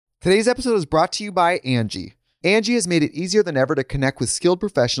Today's episode is brought to you by Angie. Angie has made it easier than ever to connect with skilled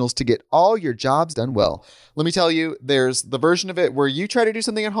professionals to get all your jobs done well. Let me tell you, there's the version of it where you try to do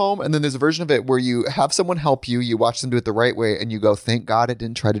something at home, and then there's a version of it where you have someone help you, you watch them do it the right way, and you go, thank God I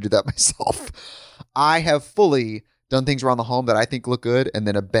didn't try to do that myself. I have fully done things around the home that I think look good, and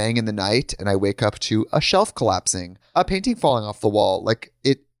then a bang in the night, and I wake up to a shelf collapsing, a painting falling off the wall.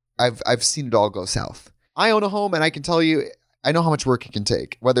 I've seen it all go south. I own a home, and I can tell you, I know how much work it can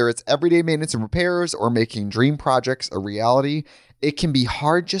take. Whether it's everyday maintenance and repairs or making dream projects a reality, it can be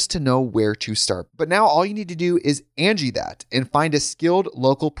hard just to know where to start. But now all you need to do is Angie that and find a skilled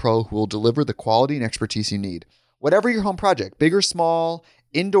local pro who will deliver the quality and expertise you need. Whatever your home project, big or small,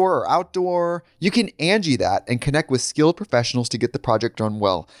 indoor or outdoor, you can Angie that and connect with skilled professionals to get the project done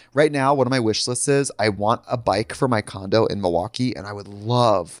well. Right now, one of my wish lists is I want a bike for my condo in Milwaukee, and I would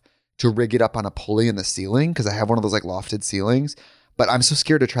love to rig it up on a pulley in the ceiling because I have one of those like lofted ceilings, but I'm so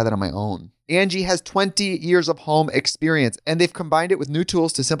scared to try that on my own. Angie has 20 years of home experience, and they've combined it with new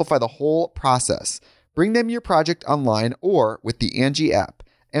tools to simplify the whole process. Bring them your project online or with the Angie app.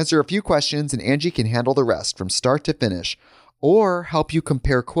 Answer a few questions and Angie can handle the rest from start to finish, or help you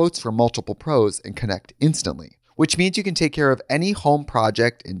compare quotes from multiple pros and connect instantly, which means you can take care of any home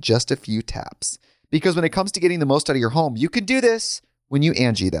project in just a few taps. Because when it comes to getting the most out of your home, you can do this when you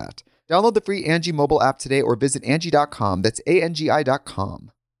Angie that. Download the free Angie mobile app today or visit Angie.com. That's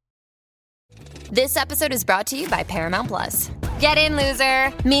ANGI.com. This episode is brought to you by Paramount Plus. Get in,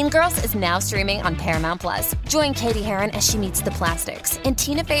 loser! Mean Girls is now streaming on Paramount Plus. Join Katie Heron as she meets the plastics in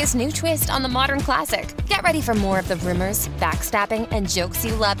Tina Fey's new twist on the modern classic. Get ready for more of the rumors, backstabbing, and jokes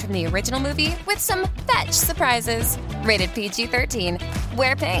you loved from the original movie with some fetch surprises. Rated PG-13.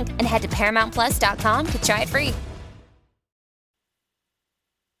 Wear pink and head to ParamountPlus.com to try it free.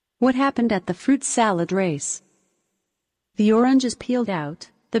 What happened at the fruit salad race? The oranges peeled out,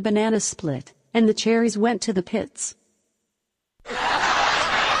 the bananas split, and the cherries went to the pits.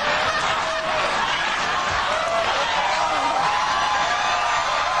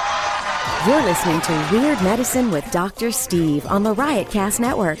 You're listening to Weird Medicine with Dr. Steve on the Riotcast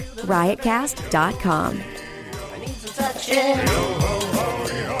Network, riotcast.com. I need some touching.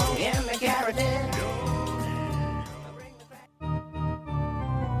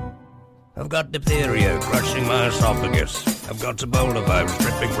 I've got diphtheria crushing my esophagus. I've got Ebola virus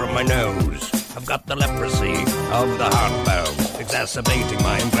dripping from my nose. I've got the leprosy of the heart valve, exacerbating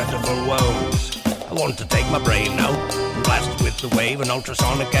my incredible woes. I want to take my brain out and blast it with the wave, an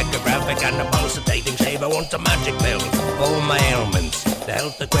ultrasonic echographic and a pulsating shave. I want a magic pill for all my ailments, the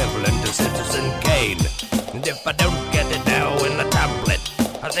health equivalent of Citizen Kane. And if I don't get it now in a tablet,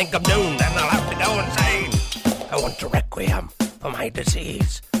 I think I'm doomed and I'll have to go insane. I want a requiem for my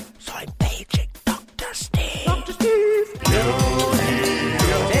disease, so I'm paging Dr. Steve. Dr. Steve!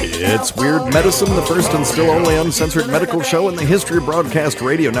 It's Weird Medicine, the first and still only uncensored medical show in the history of broadcast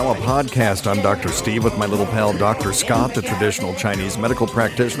radio. Now a podcast. I'm Dr. Steve with my little pal Dr. Scott, the traditional Chinese medical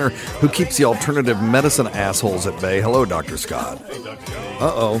practitioner who keeps the alternative medicine assholes at bay. Hello, Dr. Scott.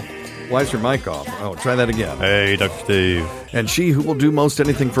 Uh-oh. Why is your mic off? Oh, try that again. Hey, Dr. Steve. And she who will do most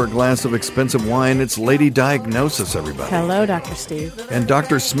anything for a glass of expensive wine, it's Lady Diagnosis, everybody. Hello, Dr. Steve. And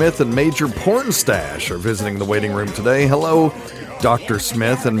Dr. Smith and Major Pornstash are visiting the waiting room today. Hello, Dr.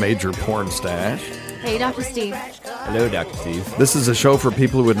 Smith and Major Pornstash. Hey, Dr. Steve. Hello, Dr. Steve. This is a show for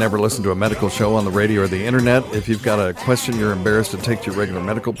people who would never listen to a medical show on the radio or the internet. If you've got a question you're embarrassed to take to your regular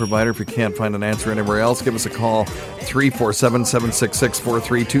medical provider, if you can't find an answer anywhere else, give us a call,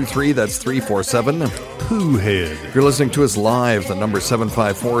 347-766-4323. That's 347-POOHEAD. If you're listening to us live, the number is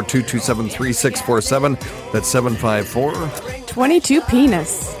 754-227-3647. That's 754...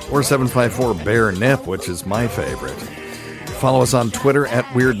 22-penis. Or 754-BEAR-NIP, which is my favorite. Follow us on Twitter at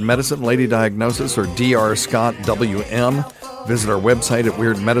Weird Medicine, Lady Diagnosis, or Dr. Scott WM. Visit our website at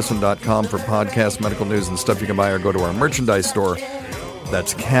weirdmedicine.com for podcasts, medical news, and stuff you can buy, or go to our merchandise store.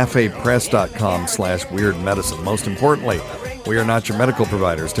 That's cafepress.com/weirdmedicine. Most importantly, we are not your medical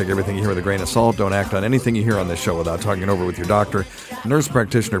providers. Take everything you hear with a grain of salt. Don't act on anything you hear on this show without talking it over with your doctor, nurse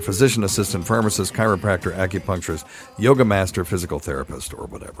practitioner, physician assistant, pharmacist, chiropractor, acupuncturist, yoga master, physical therapist, or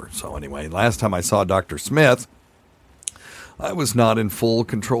whatever. So anyway, last time I saw Dr. Smith, I was not in full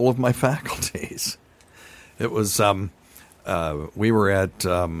control of my faculties. It was, we were at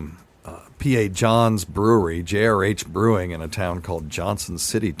P.A. John's Brewery, JRH Brewing, in a town called Johnson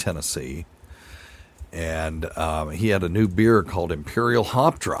City, Tennessee. And he had a new beer called Imperial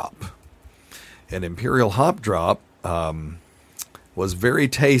Hop Drop. And Imperial Hop Drop was was very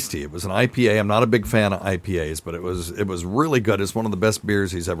tasty. It was an IPA. I'm not a big fan of IPAs, but it was really good. It's one of the best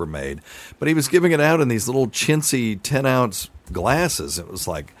beers he's ever made. But he was giving it out in these little chintzy 10-ounce glasses. It was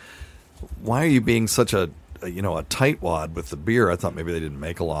like, why are you being such a tightwad with the beer? I thought maybe they didn't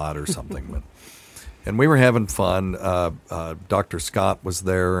make a lot or something. But and we were having fun. Dr. Scott was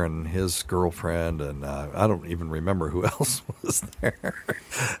there and his girlfriend, and I don't even remember who else was there.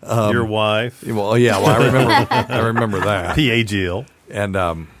 Your wife. Well, yeah, I remember that. P.A. Jill. And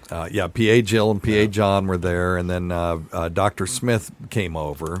P.A. Jill and P.A. John were there, and then Dr. Smith came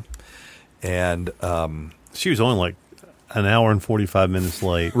over, and she was only like an hour and 45 minutes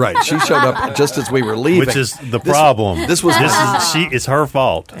late. Right, she showed up just as we were leaving, which is the problem. It's her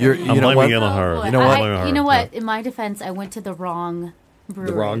fault. I'm blaming it on her. You know what? You know what? In my defense, I went to the wrong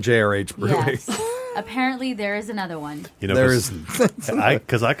brewery. The wrong JRH brewery. Yes. Apparently, there is another one. There is,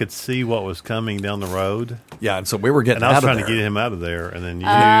 because I could see what was coming down the road. Yeah, and so we were getting out of there. And I was trying to get him out of there, and then you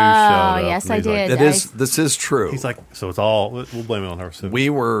showed up. Oh, yes, I did. This is true. He's like, so it's all, we'll blame it on her. We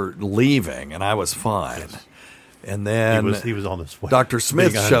were leaving, and I was fine. Yes. And then he was on his way. Dr.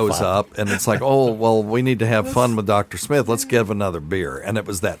 Smith shows up, and it's like, oh, well, we need to have fun with Dr. Smith. Let's give another beer. And it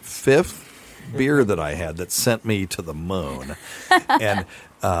was that fifth beer that I had that sent me to the moon. And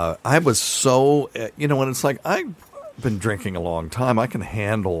I was so, when it's like, I've been drinking a long time. I can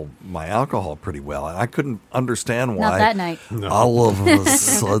handle my alcohol pretty well. And I couldn't understand why. Not that night. All of a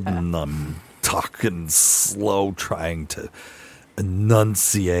sudden I'm talking slow, trying to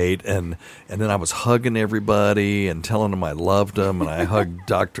enunciate, and then I was hugging everybody and telling them I loved them, and I hugged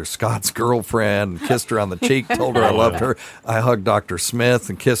Dr. Scott's girlfriend and kissed her on the cheek, told her I loved her. I hugged Dr. Smith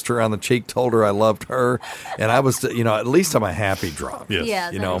and kissed her on the cheek, told her I loved her, and I was, at least I'm a happy drunk. Yes. Yeah,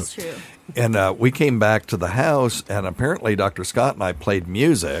 that is true. And we came back to the house, and apparently Dr. Scott and I played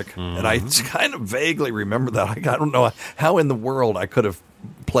music, and I kind of vaguely remember that. I don't know how in the world I could have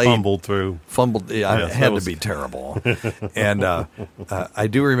fumbled. Yeah, it had to be terrible. And I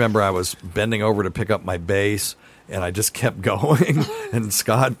do remember I was bending over to pick up my bass, and I just kept going. And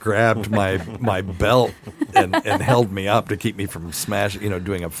Scott grabbed my belt and held me up to keep me from smashing,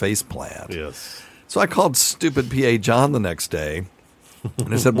 doing a face plant. Yes. So I called stupid P.A. John the next day,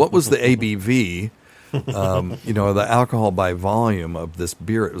 and I said, "What was the ABV? The alcohol by volume of this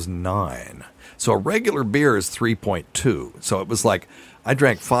beer?" It was 9. So a regular beer is 3.2. So it was like, I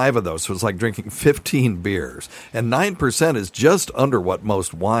drank 5 of those, so it's like drinking 15 beers. And 9% is just under what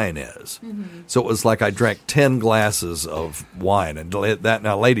most wine is. Mm-hmm. So it was like I drank 10 glasses of wine. And that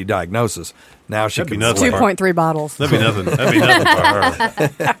now, lady diagnosis, now she can... 2.3 bottles. That'd be nothing for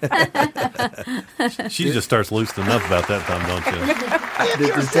her. She just starts loosening up about that time, don't you?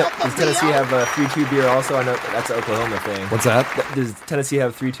 Does Tennessee have 3.2 beer also? I know that's an Oklahoma thing. What's that? Does Tennessee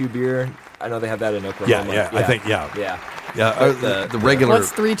have 3.2 beer? I know they have that in Oklahoma. Yeah. I think, Yeah. The regular...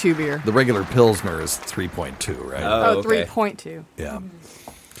 What's 3.2 beer? The regular Pilsner is 3.2, right? Oh, okay. 3.2. Yeah.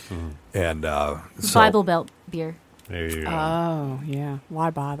 Mm-hmm. And Bible Belt beer. There you go. Oh, yeah.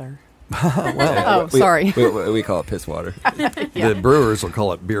 Why bother? Sorry. We call it piss water. The brewers will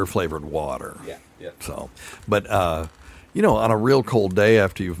call it beer-flavored water. Yeah. So, but... on a real cold day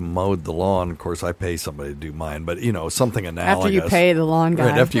after you've mowed the lawn, of course, I pay somebody to do mine, but, something analogous. After you pay the lawn guy.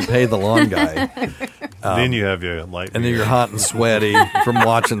 Right, after you pay the lawn guy. Then you have your light beer. And then you're hot and sweaty from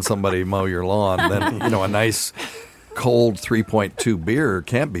watching somebody mow your lawn. Then, a nice cold 3.2 beer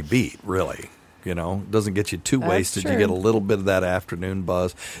can't be beat, really. It doesn't get you too wasted. True. You get a little bit of that afternoon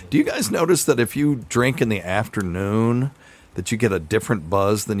buzz. Do you guys notice that if you drink in the afternoon, that you get a different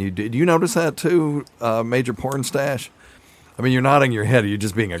buzz than you do? Do you notice that too, Major Porn Stash? I mean, you're nodding your head. Are you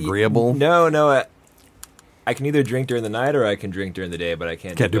just being agreeable? No. I can either drink during the night or I can drink during the day, but I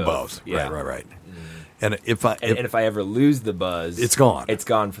can't do both. Yeah. Right. And if I ever lose the buzz, it's gone. It's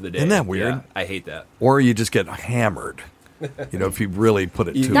gone for the day. Isn't that weird? Yeah, I hate that. Or you just get hammered. If you really put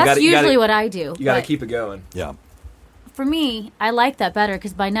it too. That's usually what I do. You got to keep it going. Yeah. For me, I like that better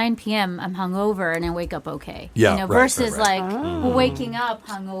because by 9 p.m. I'm hungover and I wake up okay. Yeah, versus waking up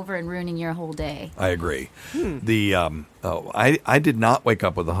hungover and ruining your whole day. I agree. The I did not wake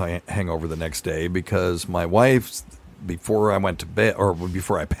up with a hangover the next day because my wife, before I went to bed or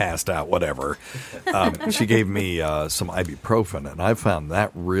before I passed out, whatever, she gave me some ibuprofen, and I found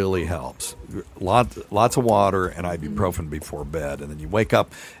that really helps. Lots of water and ibuprofen before bed, and then you wake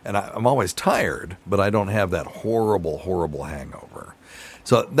up, and I'm always tired, but I don't have that horrible hangover.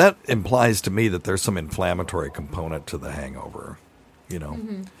 So that implies to me that there's some inflammatory component to the hangover.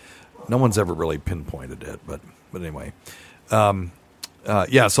 No one's ever really pinpointed it, but anyway, so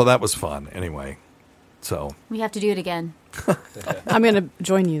that was fun. Anyway. So we have to do it again. I'm going to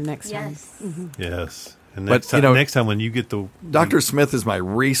join you next time. Yes. Yes. And But, next time when you get the Dr. Smith is my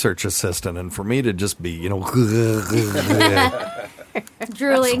research assistant, and for me to just be,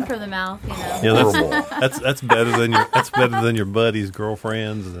 drooling from the mouth, you know. yeah, horrible. that's better than your buddies'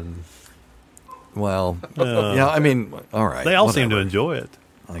 girlfriends, and Well, yeah, I mean, all right. they all seem to whatever. enjoy it.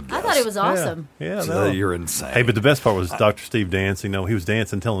 I I thought it was awesome. Yeah, So you're insane. Hey, but the best part was Dr. Steve dancing. No, he was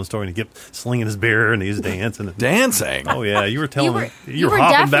dancing, telling the story, and he kept slinging his beer, and he was dancing. Dancing? Oh yeah, you were telling You were were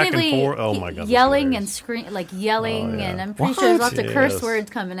hopping back and definitely forth. Oh my god, yelling and yelling, and I'm pretty sure there's lots of curse Yes. words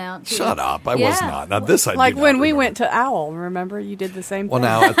coming out. Too. Shut up. I was not. Now, this I Like do when not we remember. went to Owl, remember? You did the same Well, thing.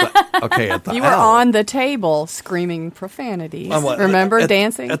 now, at the you were Owl. on the table screaming profanities. Well, remember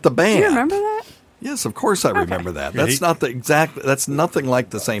dancing? at the band. Do you remember that? Yes, of course I remember that. Yeah, That's not the exact. That's nothing like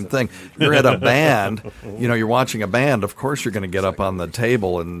the same thing. You're at a band. You're watching a band. Of course, you're going to get up on the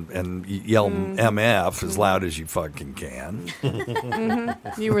table and yell MF as loud as you fucking can.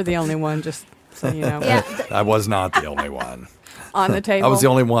 You were the only one, just so you know. I was not the only one. On the table. I was the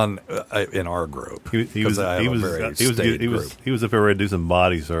only one in our group. He was I have a very staid group. he was up there ready to do some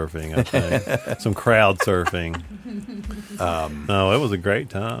body surfing, I think. Some crowd surfing. No, it was a great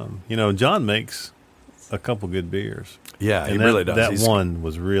time. John makes a couple good beers. Yeah, he and really does. That He's- one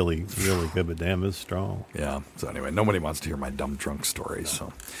was really, really good, but damn, it's strong. Yeah. So anyway, nobody wants to hear my dumb drunk stories.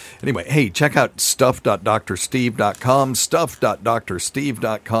 So anyway, hey, check out stuff.drsteve.com,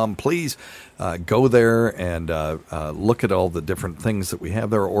 stuff.drsteve.com. Please go there and look at all the different things that we have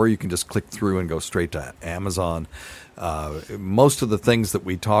there, or you can just click through and go straight to Amazon. Most of the things that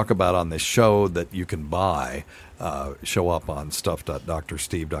we talk about on this show that you can buy show up on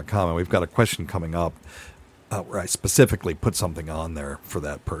stuff.drsteve.com. And we've got a question coming up where I specifically put something on there for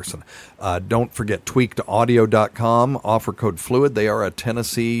that person. Don't forget tweakedaudio.com, offer code FLUID. They are a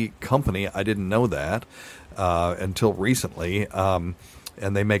Tennessee company. I didn't know that until recently. And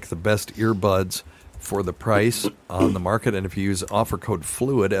they make the best earbuds for the price on the market. And if you use offer code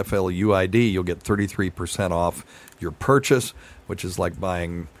FLUID, F-L-U-I-D, you'll get 33% off your purchase, which is like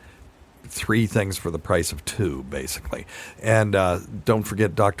buying 3 things for the price of 2, basically. And don't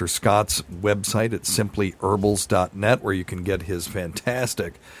forget Dr. Scott's website at simplyherbals.net, where you can get his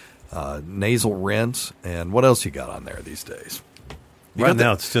fantastic nasal rinse. And what else you got on there these days? Right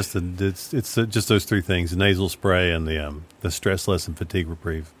now, it's just just those 3 things: the nasal spray and the stress less and fatigue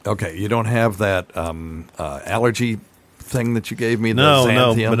reprieve. Okay, you don't have that allergy thing that you gave me. No, the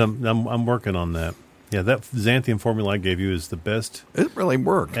Xanthium? but I'm working on that. Yeah, that Xanthium formula I gave you is the best. It really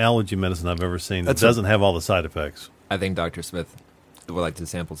worked. Allergy medicine I've ever seen. That's It doesn't have all the side effects. I think Dr. Smith would like to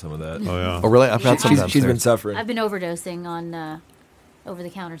sample some of that. Oh yeah. Oh really? I've got some. She's been suffering. I've been overdosing on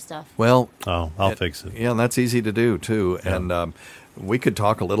over-the-counter stuff. Well, I'll fix it. Yeah, and that's easy to do too. Yeah. And we could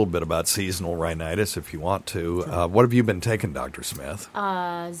talk a little bit about seasonal rhinitis if you want to. What have you been taking, Dr. Smith?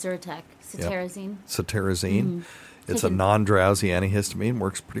 Zyrtec, cetirizine. Cetirizine. It's a Taken- non-drowsy antihistamine.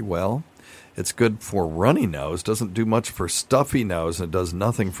 Works pretty well. It's good for runny nose. Doesn't do much for stuffy nose, and it does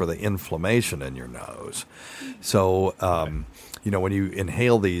nothing for the inflammation in your nose. So, when you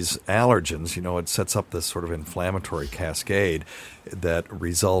inhale these allergens, it sets up this sort of inflammatory cascade that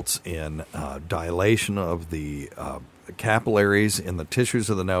results in dilation of the capillaries in the tissues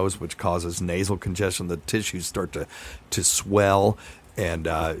of the nose, which causes nasal congestion. The tissues start to swell, and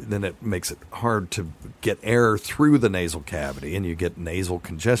then it makes it hard to get air through the nasal cavity, and you get nasal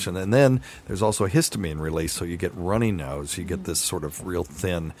congestion. And then there's also histamine release, so you get runny nose. You get this sort of real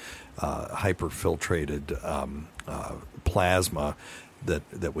thin, hyperfiltrated plasma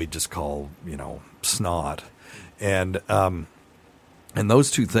that we just call, snot. And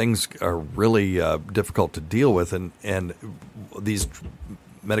those 2 things are really difficult to deal with, and these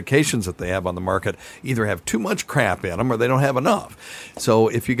medications that they have on the market either have too much crap in them or they don't have enough. So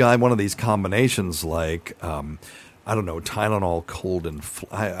if you got one of these combinations like, I don't know, Tylenol cold and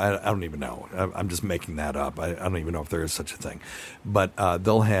I don't even know. I'm just making that up. I don't even know if there is such a thing. But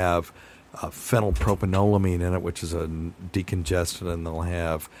they'll have phenylpropanolamine in it, which is a decongestant, and they'll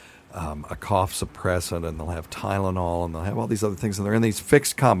have a cough suppressant, and they'll have Tylenol, and they'll have all these other things, and they're in these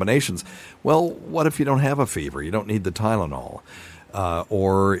fixed combinations. Well, what if you don't have a fever? You don't need the Tylenol.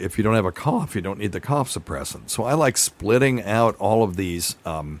 Or if you don't have a cough, you don't need the cough suppressant. So I like splitting out all of these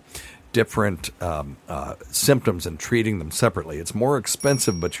different symptoms and treating them separately. It's more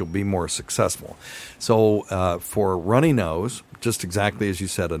expensive, but you'll be more successful. So for runny nose, just exactly as you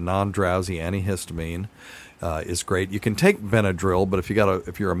said, a non-drowsy antihistamine is great. You can take Benadryl, but if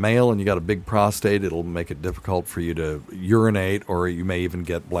you're a male and you got a big prostate, it'll make it difficult for you to urinate, or you may even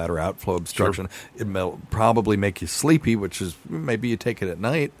get bladder outflow obstruction. Sure. It will probably make you sleepy, which is maybe you take it at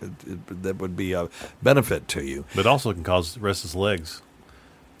night. That would be a benefit to you. But also can cause restless legs.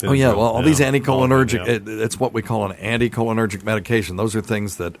 Oh, yeah. Well, all these Yeah. anticholinergic, it's what we call an anticholinergic medication. Those are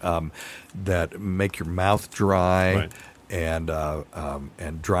things that that make your mouth dry. Right. And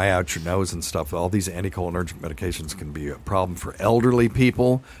dry out your nose and stuff. All these anticholinergic medications can be a problem for elderly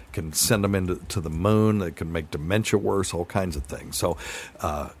people. Can send them into the moon. They can make dementia worse. All kinds of things. So,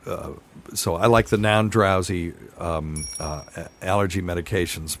 so I like the non-drowsy allergy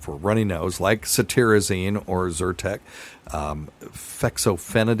medications for runny nose, like cetirizine or Zyrtec.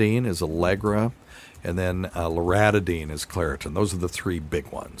 Fexofenadine is Allegra. And then loratadine is Claritin. Those are the three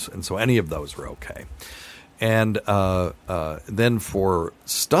big ones. And so any of those are okay. And then for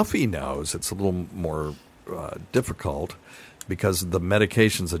stuffy nose, it's a little more difficult because the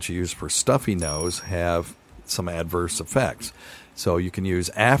medications that you use for stuffy nose have some adverse effects. So you can use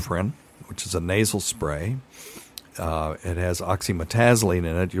Afrin, which is a nasal spray. It has oxymetazoline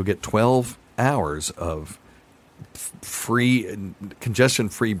in it. You'll get 12 hours of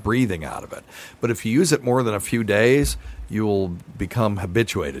congestion-free breathing out of it. But if you use it more than a few days, you will become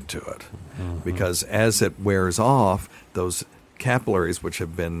habituated to it. Because as it wears off, those capillaries, which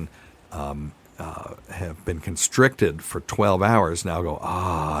have been constricted for 12 hours, now go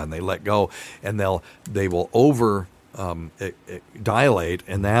and they let go, and they will over dilate,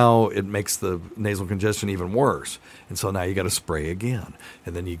 and now it makes the nasal congestion even worse. And so now you got to spray again,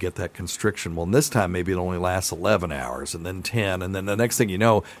 and then you get that constriction. Well, this time maybe it only lasts 11 hours, and then 10, and then the next thing you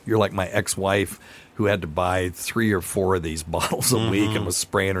know, you're like my ex-wife who had to buy 3 or 4 of these bottles a week and was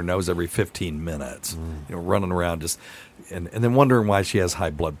spraying her nose every 15 minutes, running around just, and then wondering why she has high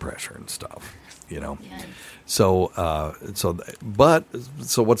blood pressure and stuff, Yeah. So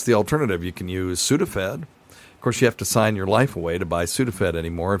what's the alternative? You can use Sudafed. Of course, you have to sign your life away to buy Sudafed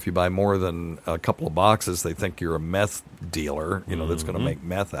anymore. If you buy more than a couple of boxes, they think you're a meth dealer, that's going to make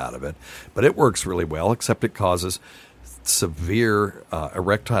meth out of it. But it works really well, except it causes severe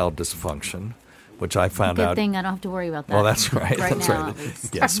erectile dysfunction, which I found out. Good thing I don't have to worry about that. Well, that's right. That's now, at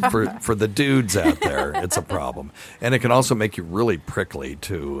least. Yes, for the dudes out there, it's a problem. And it can also make you really prickly,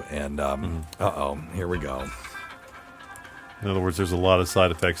 too. And, here we go. In other words, there's a lot of side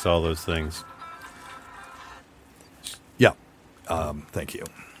effects to all those things. Yeah. Thank you.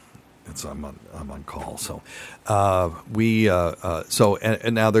 I'm on call. So and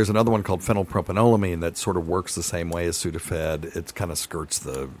now there's another one called phenylpropanolamine that sort of works the same way as Sudafed. It kind of skirts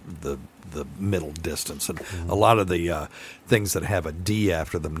the middle distance, and a lot of the things that have a D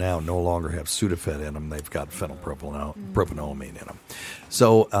after them now no longer have Sudafed in them. They've got phenylpropanolamine in them.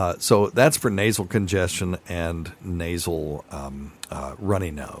 So that's for nasal congestion and nasal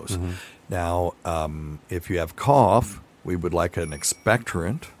runny nose. Now, if you have cough, we would like an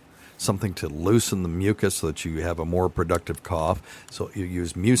expectorant, something to loosen the mucus so that you have a more productive cough. So you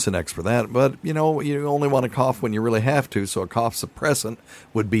use Mucinex for that. But, you only want to cough when you really have to, so a cough suppressant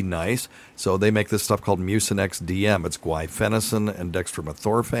would be nice. So they make this stuff called Mucinex DM. It's guaifenesin and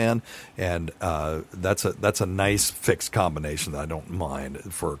dextromethorphan, and that's a nice fixed combination that I don't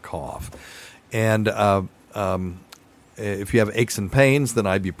mind for a cough. And if you have aches and pains, then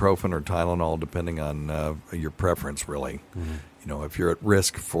ibuprofen or Tylenol, depending on your preference, really. If you're at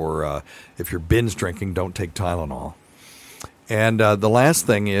risk for, if you're binge drinking, don't take Tylenol. And the last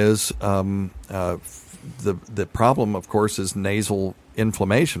thing is the problem, of course, is nasal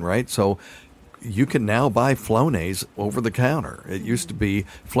inflammation, right? So you can now buy Flonase over the counter. It used to be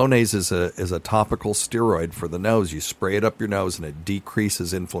Flonase is a topical steroid for the nose. You spray it up your nose and it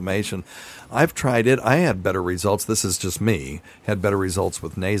decreases inflammation. I've tried it. I had better results. This is just me. Had better results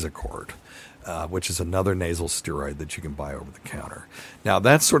with Nasacort, which is another nasal steroid that you can buy over the counter. Now,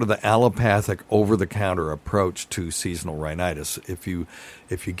 that's sort of the allopathic over-the-counter approach to seasonal rhinitis. If you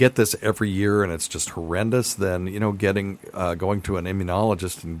get this every year and it's just horrendous, then going to an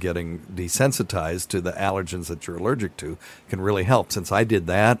immunologist and getting desensitized to the allergens that you're allergic to can really help. Since I did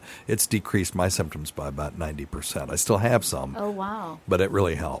that, it's decreased my symptoms by about 90%. I still have some. Oh, wow. But it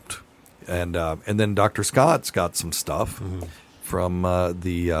really helped. And then Dr. Scott's got some stuff from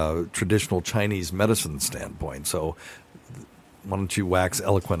the traditional Chinese medicine standpoint. So why don't you wax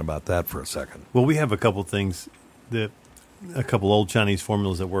eloquent about that for a second? Well, we have a couple things a couple old Chinese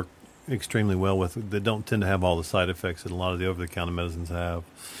formulas that work extremely well that don't tend to have all the side effects that a lot of the over-the-counter medicines have.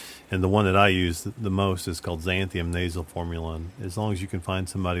 And the one that I use the most is called Xanthium nasal formula. And as long as you can find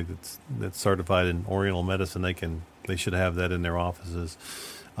somebody that's certified in Oriental medicine, they should have that in their offices.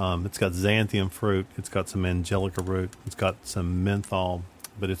 It's got xanthium fruit. It's got some angelica root. It's got some menthol.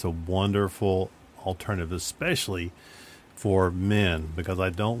 But it's a wonderful alternative, especially for men, because I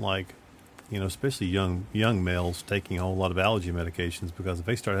don't like, especially young males taking a whole lot of allergy medications, because if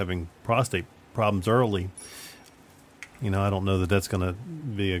they start having prostate problems early, I don't know that that's going to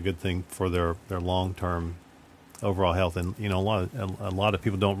be a good thing for their long-term overall health. And a lot of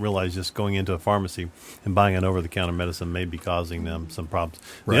people don't realize just going into a pharmacy and buying an over-the-counter medicine may be causing them some problems.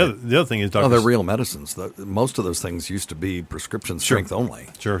 Right. The other thing is, they're real medicines. Most of those things used to be prescription strength only.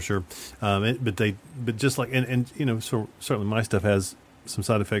 Sure. But just like so certainly my stuff has some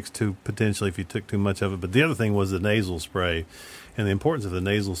side effects too, potentially if you took too much of it. But the other thing was the nasal spray, and the importance of the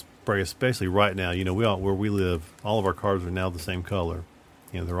nasal spray, especially right now. Where we live, all of our cars are now the same color.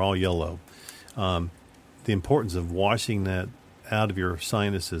 They're all yellow. The importance of washing that out of your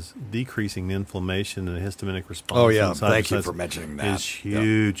sinuses, decreasing the inflammation and the histaminic response. Oh, yeah. Thank you for mentioning that. Is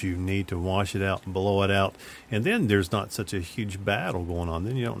huge. You need to wash it out and blow it out. And then there's not such a huge battle going on.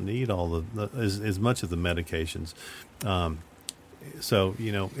 Then you don't need all as much of the medications. So,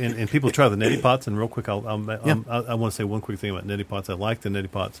 and people try the neti pots. And real quick, I want to say one quick thing about neti pots. I like the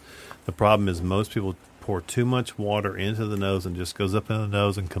neti pots. The problem is most people pour too much water into the nose and just goes up in the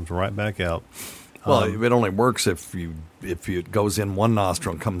nose and comes right back out. Well, it only works if it goes in one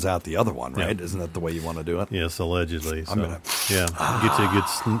nostril and comes out the other one, right? Yeah. Isn't that the way you want to do it? Yes, allegedly. So,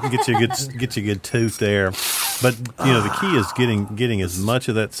 get you a good tooth there. But the key is getting as much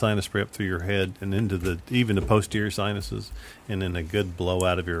of that sinus spray up through your head and into even the posterior sinuses, and then a good blow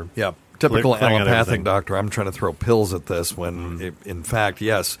out of your typical allopathic doctor. I'm trying to throw pills at this when, in fact,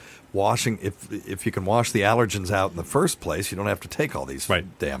 yes. Washing, if you can wash the allergens out in the first place, you don't have to take all these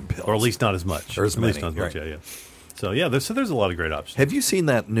damn pills, or at least not as much, or as many. Least not as much, yeah. So there's a lot of great options. Have you seen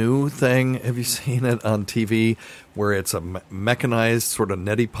that new thing? Have you seen it on TV where it's a mechanized sort of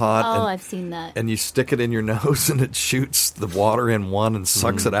neti pot? Oh, I've seen that. And you stick it in your nose and it shoots the water in one and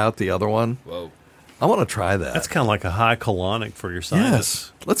sucks it out the other one. Whoa. I want to try that. That's kind of like a high colonic for your sinus.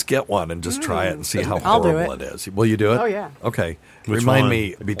 Yes. Let's get one and just try it and see how horrible it is. Will you do it? Oh, yeah. Okay. Remind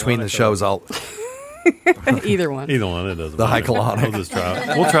me, between the shows, I'll... Either one. It doesn't the matter. high colonic. We'll just try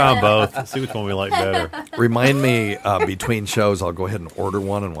it. We'll try them both. See which one we like better. Remind me, between shows, I'll go ahead and order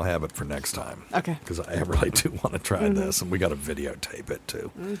one, and we'll have it for next time. Okay. Because I really do want to try this, and we got to videotape it,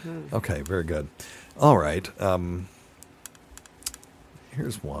 too. Okay, very good. All right.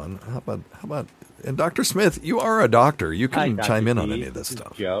 Here's one. How about... And Dr. Smith, you are a doctor. You can chime in on any of this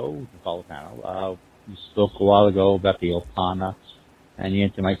stuff. Joe, call panel. You spoke a while ago about the Opana, and you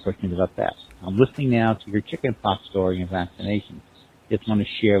answered my questions about that. I'm listening now to your chickenpox story and vaccination. Just want to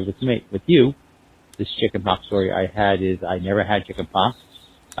share with you this chickenpox story I had. Is I never had chickenpox.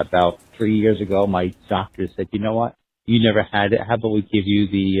 About 3 years ago, my doctor said, "You know what? You never had it. How about we give you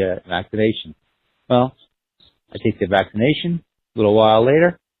the vaccination?" Well, I take the vaccination. A little while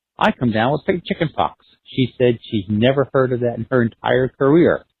later, I come down with chickenpox. She said she's never heard of that in her entire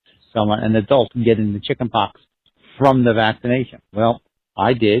career. An adult getting the chickenpox from the vaccination. Well,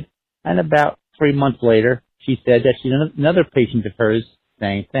 I did. And about 3 months later, she said that another patient of hers,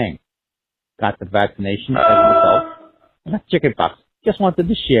 same thing. Got the vaccination as an adult. And that's chickenpox. Just wanted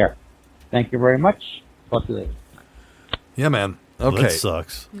to share. Thank you very much. Talk to you later. Yeah, man. Okay. Well, that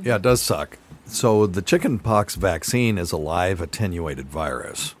sucks. Yeah, it does suck. So the chickenpox vaccine is a live attenuated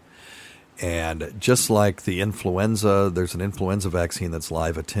virus. And just like the influenza, there's an influenza vaccine that's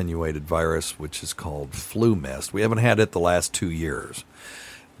live attenuated virus, which is called FluMist. We haven't had it the last 2 years.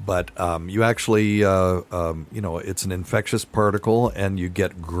 But you actually, it's an infectious particle, and you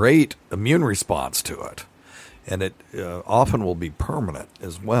get great immune response to it. And it often will be permanent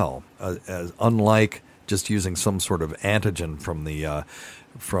as well, unlike just using some sort of antigen from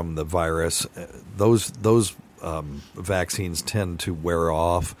the virus. Those vaccines tend to wear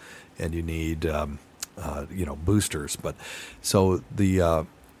off, and you need boosters. But so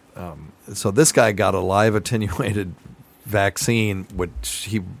so this guy got a live attenuated vaccine, which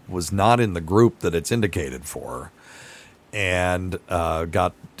he was not in the group that it's indicated for, and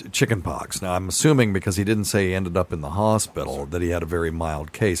got chickenpox. Now, I'm assuming because he didn't say he ended up in the hospital that he had a very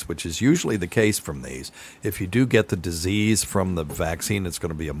mild case, which is usually the case from these. If you do get the disease from the vaccine, it's going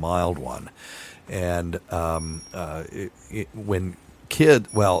to be a mild one. And I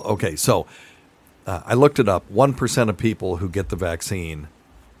looked it up. 1% of people who get the vaccine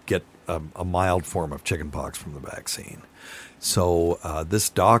get a mild form of chickenpox from the vaccine. So this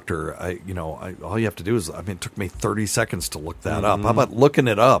doctor, all you have to do is, it took me 30 seconds to look that up. How about looking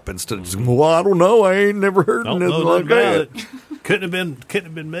it up instead of just, well, I don't know, I ain't never heard of anything like that. Couldn't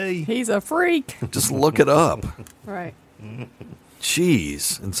have been me. He's a freak. Just look it up. Right.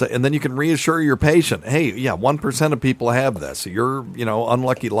 Jeez. And then you can reassure your patient, hey, 1% of people have this. You're,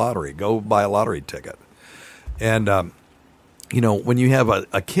 unlucky lottery. Go buy a lottery ticket. And, when you have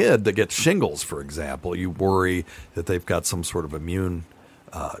a kid that gets shingles, for example, you worry that they've got some sort of immune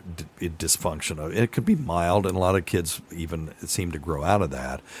dysfunction. It could be mild, and a lot of kids even seem to grow out of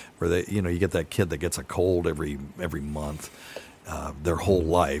that, where they, you get that kid that gets a cold every month. Their whole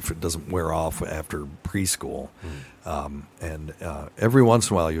life. It doesn't wear off after preschool. And every once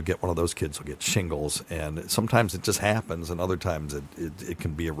in a while you'll get one of those kids who'll get shingles, and sometimes it just happens, and other times it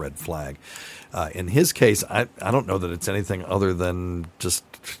can be a red flag. In his case, I don't know that it's anything other than just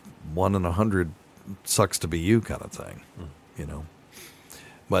 1 in 100 sucks to be you kind of thing,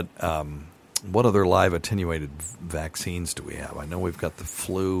 But what other live attenuated vaccines do we have? I know we've got the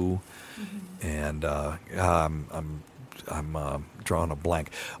flu, and I'm drawing a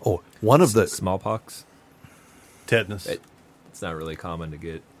blank. Oh, one of the smallpox, tetanus. It's not really common to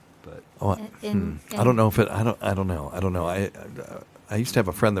get, but I don't know if it. I don't know. I used to have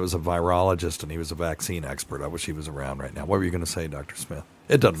a friend that was a virologist, and he was a vaccine expert. I wish he was around right now. What were you going to say, Dr. Smith?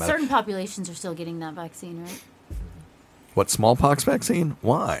 It doesn't matter. Certain populations are still getting that vaccine, right? What, smallpox vaccine?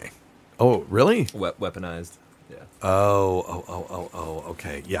 Why? Oh, really? Weaponized. Yeah. Oh,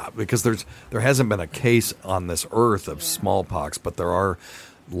 okay. Yeah, because there hasn't been a case on this earth of smallpox, but there are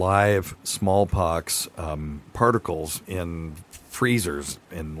live smallpox particles in freezers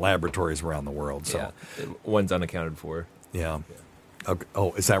in laboratories around the world. So one's unaccounted for. Yeah. Okay.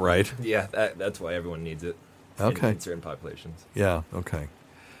 Oh, is that right? Yeah, that's why everyone needs it. Okay. In certain populations. Yeah. Okay.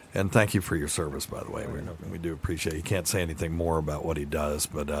 And thank you for your service, by the way. We do appreciate it. You can't say anything more about what he does,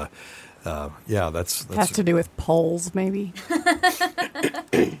 but that's has to do with polls, maybe.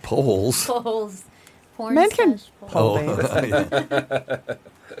 Polls. Polls. Porn Men can poll. Yeah.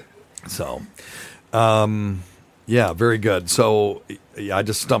 So, very good. So, I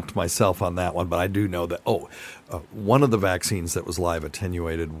just stumped myself on that one, but I do know that. One of the vaccines that was live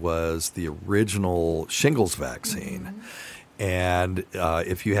attenuated was the original shingles vaccine. Mm-hmm. And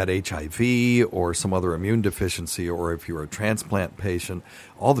if you had HIV or some other immune deficiency, or if you were a transplant patient,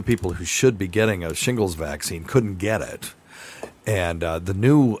 all the people who should be getting a shingles vaccine couldn't get it. And the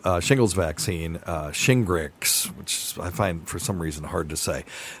new shingles vaccine, Shingrix, which I find for some reason hard to say,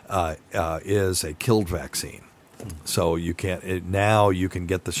 is a killed vaccine. So you can't now you can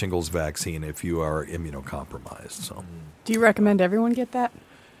get the shingles vaccine if you are immunocompromised. So, do you recommend everyone get that?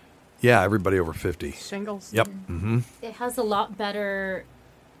 Yeah, everybody over 50. Shingles? Yep. Mm-hmm. It has a lot better.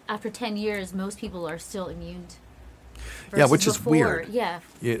 After 10 years, most people are still immune. Yeah, which is before. weird. Yeah.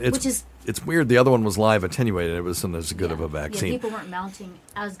 It's weird. The other one was live attenuated. It wasn't as good of a vaccine. Yeah, people weren't mounting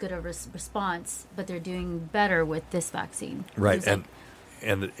as good a response, but they're doing better with this vaccine. Right,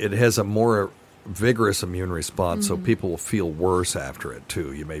 and it has a more vigorous immune response, so people will feel worse after it,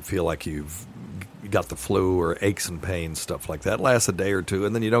 too. You may feel like you've got the flu or aches and pains, stuff like that. It lasts a day or two,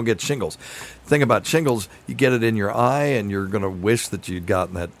 and then you don't get shingles. The thing about shingles, you get it in your eye, and you're going to wish that you'd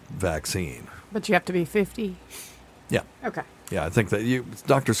gotten that vaccine. But you have to be 50? Yeah. Okay. Yeah, I think that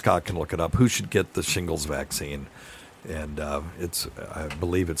Dr. Scott can look it up. Who should get the shingles vaccine? And I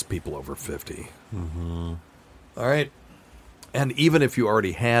believe it's people over 50. Mm-hmm. All right. And even if you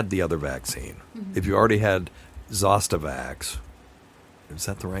already had the other vaccine, if you already had Zostavax, is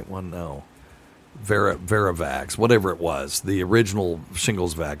that the right one? No. Veravax, whatever it was, the original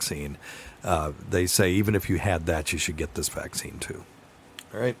shingles vaccine, they say even if you had that, you should get this vaccine too.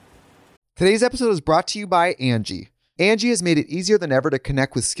 All right. Today's episode is brought to you by Angie. Angie has made it easier than ever to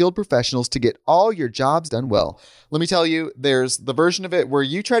connect with skilled professionals to get all your jobs done well. Let me tell you, there's the version of it where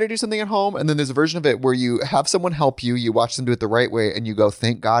you try to do something at home, and then there's a version of it where you have someone help you, you watch them do it the right way, and you go,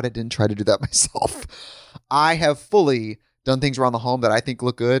 thank God I didn't try to do that myself. I have fully done things around the home that I think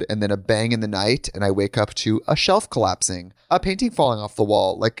look good, and then a bang in the night, and I wake up to a shelf collapsing, a painting falling off the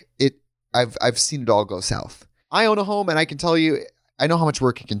wall. I've seen it all go south. I own a home, and I can tell you, I know how much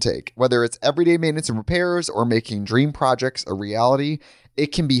work it can take. Whether it's everyday maintenance and repairs or making dream projects a reality,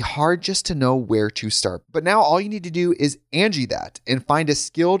 it can be hard just to know where to start. But now all you need to do is Angie that and find a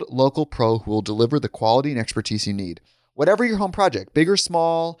skilled local pro who will deliver the quality and expertise you need. Whatever your home project, big or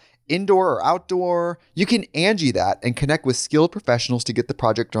small, indoor or outdoor, you can Angie that and connect with skilled professionals to get the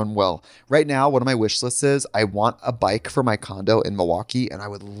project done well. Right now, one of my wish lists is I want a bike for my condo in Milwaukee, and I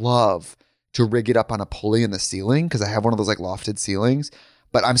would love to rig it up on a pulley in the ceiling because I have one of those lofted ceilings,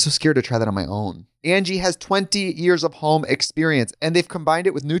 but I'm so scared to try that on my own. Angie has 20 years of home experience, and they've combined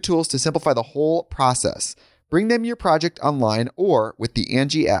it with new tools to simplify the whole process. Bring them your project online or with the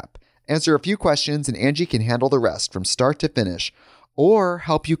Angie app. Answer a few questions and Angie can handle the rest from start to finish, or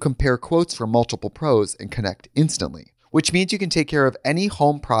help you compare quotes from multiple pros and connect instantly, which means you can take care of any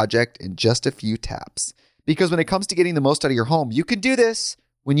home project in just a few taps. Because when it comes to getting the most out of your home, you can do this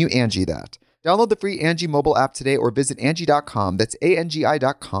when you Angie that. Download the free Angie mobile app today or visit Angie.com. That's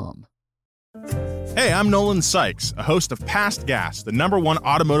ANGI.com. Hey, I'm Nolan Sykes, a host of Past Gas, the #1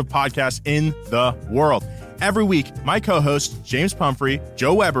 automotive podcast in the world. Every week, my co-hosts, James Pumphrey,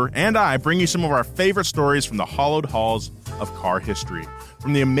 Joe Weber, and I bring you some of our favorite stories from the hallowed halls of car history.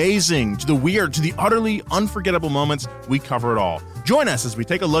 From the amazing, to the weird, to the utterly unforgettable moments, we cover it all. Join us as we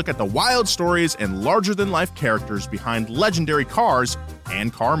take a look at the wild stories and larger-than-life characters behind legendary cars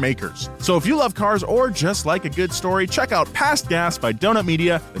and car makers. So if you love cars or just like a good story, check out Past Gas by Donut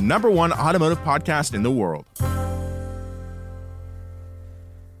Media, the #1 automotive podcast in the world.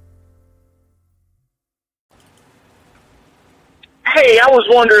 Hey, I was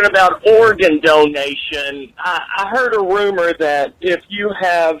wondering about organ donation. I heard a rumor that if you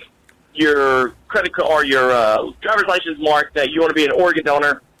have your credit card or your driver's license marked that you want to be an organ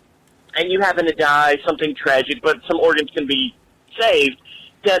donor and you happen to die, something tragic, but some organs can be saved,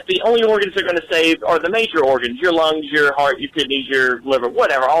 that the only organs they're going to save are the major organs, your lungs, your heart, your kidneys, your liver,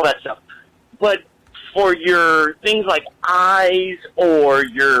 whatever, all that stuff. But for your things like eyes or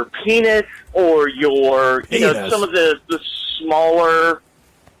your penis or your, some of the smaller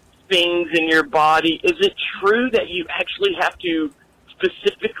things in your body, is it true that you actually have to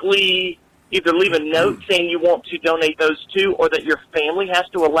specifically either leave a note saying you want to donate those to, or that your family has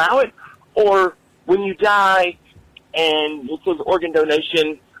to allow it? Or when you die and it says organ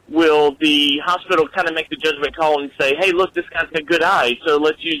donation, will the hospital kind of make the judgment call and say, hey, look, this guy's got good eyes, so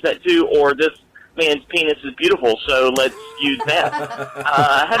let's use that too, or this man's penis is beautiful, so let's use that?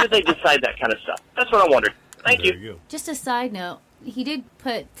 How do they decide that kind of stuff? That's what I wondered. Thank you. Just a side note, he did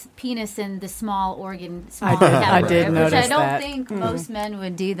put penis in the small organ I category, did which notice I don't that. think most men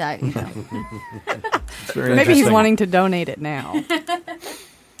would do that. You know. Maybe he's wanting to donate it now.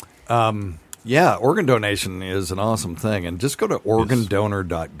 Yeah, organ donation is an awesome thing. And just go to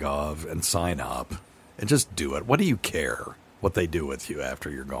organdonor.gov and sign up and just do it. What do you care what they do with you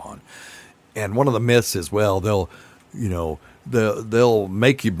after you're gone? And one of the myths is, well, they'll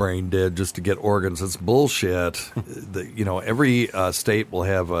make you brain dead just to get organs. It's bullshit. Every state will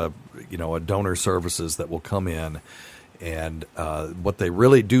have a donor services that will come in. And what they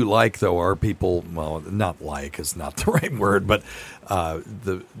really do like, though, are people, well, not like is not the right word, but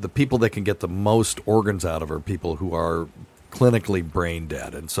the people that can get the most organs out of are people who are clinically brain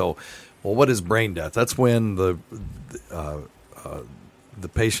dead. And so, well, what is brain death? That's when the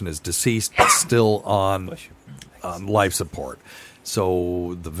patient is deceased but still on life support.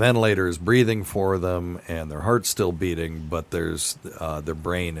 So the ventilator is breathing for them and their heart's still beating, but their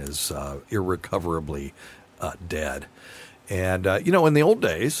brain is irrecoverably dead. And, in the old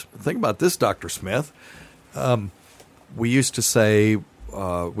days, think about this, Dr. Smith, we used to say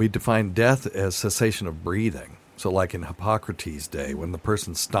we defined death as cessation of breathing. So like in Hippocrates' day, when the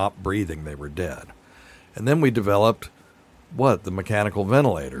person stopped breathing, they were dead. And then we developed, the mechanical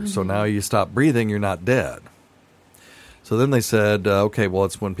ventilator. Mm-hmm. So now you stop breathing, you're not dead. So then they said, okay, well,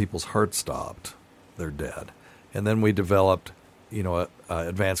 it's when people's hearts stopped, they're dead. And then we developed,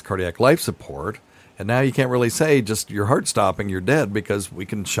 advanced cardiac life support. And now you can't really say just your heart stopping, you're dead, because we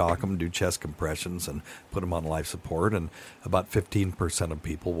can shock them, do chest compressions, and put them on life support. And about 15% of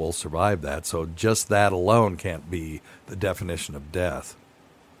people will survive that. So just that alone can't be the definition of death.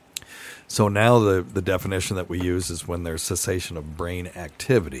 So now the definition that we use is when there's cessation of brain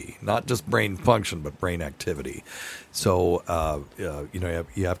activity, not just brain function, but brain activity. So,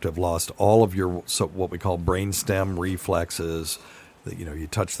 you have to have lost all of your, what we call brainstem reflexes. You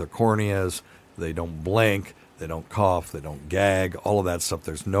touch their corneas. They don't blink, they don't cough, they don't gag, all of that stuff.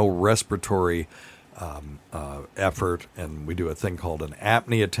 There's no respiratory effort, and we do a thing called an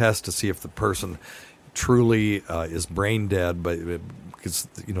apnea test to see if the person truly is brain dead, but because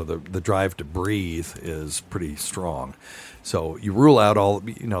the drive to breathe is pretty strong. So you rule out all,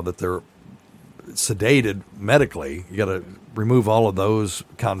 that they're sedated medically. You got to remove all of those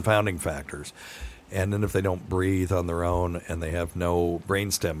confounding factors. And then if they don't breathe on their own and they have no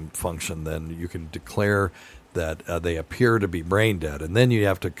brainstem function, then you can declare that they appear to be brain dead. And then you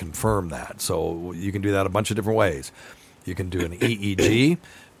have to confirm that. So you can do that a bunch of different ways. You can do an EEG,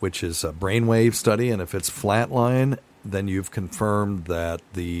 which is a brainwave study. And if it's flatline, then you've confirmed that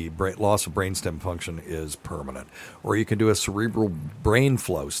the loss of brainstem function is permanent. Or you can do a cerebral brain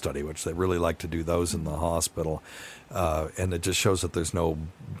flow study, which they really like to do those in the hospital. And it just shows that there's no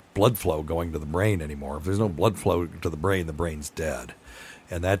blood flow going to the brain anymore. If there's no blood flow to the brain's dead.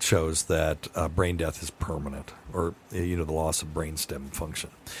 And that shows that brain death is permanent, or, the loss of brainstem function.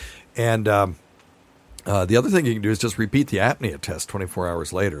 And the other thing you can do is just repeat the apnea test 24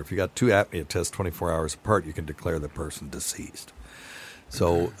 hours later. If you got two apnea tests 24 hours apart, you can declare the person deceased.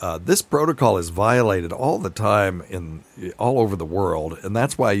 So this protocol is violated all the time all over the world, and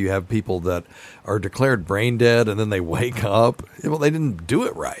that's why you have people that are declared brain dead and then they wake up. Well, they didn't do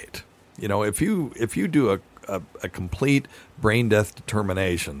it right. If you do a complete brain death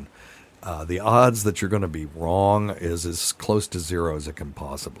determination, the odds that you're going to be wrong is as close to zero as it can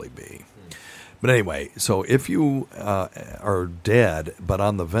possibly be. But anyway, so if you are dead but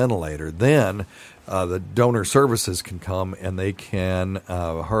on the ventilator, then the donor services can come and they can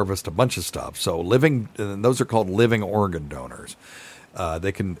harvest a bunch of stuff. So those are called living organ donors.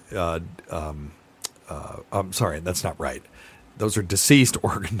 They can. I'm sorry, that's not right. Those are deceased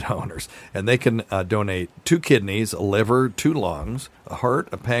organ donors, and they can donate 2 kidneys, a liver, 2 lungs, a heart,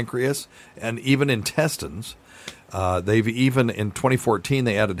 a pancreas, and even intestines. They've even, in 2014,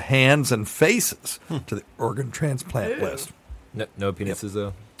 they added hands and faces to the organ transplant list. No penises,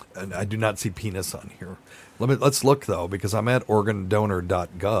 though? And I do not see penis on here. Let's look, though, because I'm at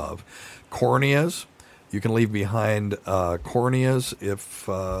organdonor.gov. Corneas, you can leave behind corneas if,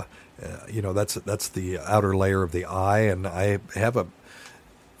 that's the outer layer of the eye. And I have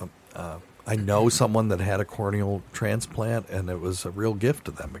I know someone that had a corneal transplant, and it was a real gift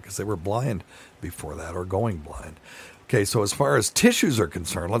to them because they were blind before that or going blind. Okay, so as far as tissues are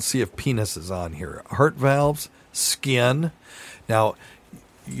concerned, let's see if penis is on here. Heart valves, skin. Now,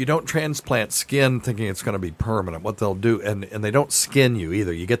 you don't transplant skin thinking it's going to be permanent. What they'll do, and they don't skin you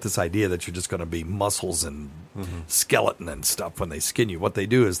either. You get this idea that you're just going to be muscles and skeleton and stuff when they skin you. What they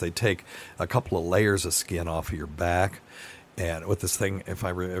do is they take a couple of layers of skin off of your back, and with this thing,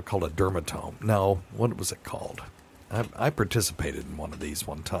 called a dermatome. No, what was it called? I participated in one of these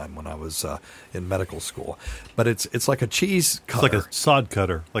one time when I was in medical school. But it's like a cheese cutter. It's like a sod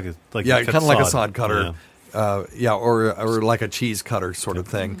cutter. Kind of like a sod cutter. Yeah. Or like a cheese cutter sort of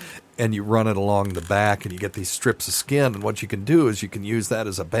thing. And you run it along the back, and you get these strips of skin. And what you can do is you can use that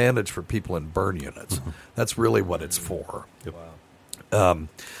as a bandage for people in burn units. That's really what it's for. Wow.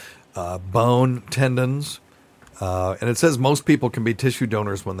 Bone, tendons. And it says most people can be tissue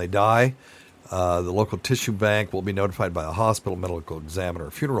donors when they die. The local tissue bank will be notified by a hospital, medical examiner,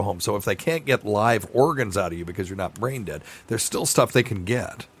 or funeral home. So if they can't get live organs out of you because you're not brain dead, there's still stuff they can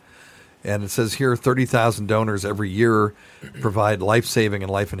get. And it says here 30,000 donors every year provide life-saving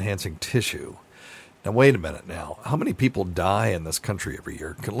and life-enhancing tissue. Now, wait a minute now. How many people die in this country every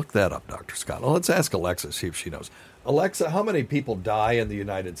year? Can look that up, Dr. Scott. Well, let's ask Alexa, see if she knows. Alexa, how many people die in the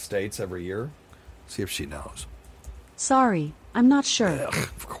United States every year? See if she knows. Sorry, I'm not sure.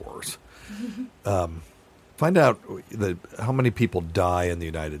 Of course. Find out how many people die in the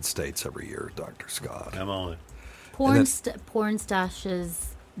United States every year, Dr. Scott. I'm on it. Pornstash's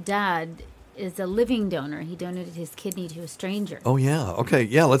dad is a living donor. He donated his kidney to a stranger. Oh, yeah. Okay,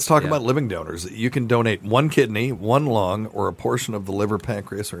 yeah, let's talk about living donors. You can donate 1 kidney, 1 lung, or a portion of the liver,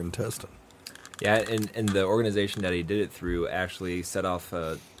 pancreas, or intestine. Yeah, and the organization that he did it through actually set off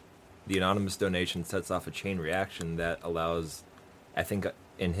the anonymous donation sets off a chain reaction that allows, I think,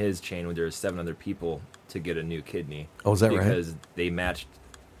 in his chain, where there's 7 other people to get a new kidney. Oh, is that right? Because they matched,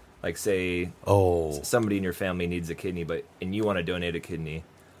 like, say, somebody in your family needs a kidney, and you want to donate a kidney,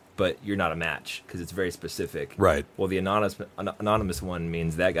 but you're not a match because it's very specific. Right. Well, the anonymous one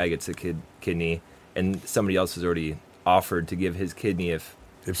means that guy gets a kidney, and somebody else has already offered to give his kidney if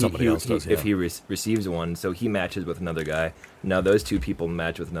somebody else does, if he receives one. So he matches with another guy. Now those 2 people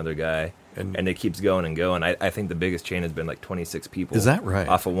match with another guy, and it keeps going and going. I think the biggest chain has been like 26 people. Is that right?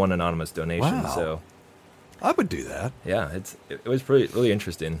 Off of 1 anonymous donation. Wow. So I would do that. Yeah, it was really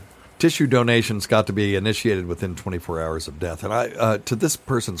interesting. Tissue donations got to be initiated within 24 hours of death. And to this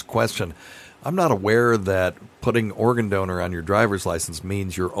person's question, I'm not aware that putting organ donor on your driver's license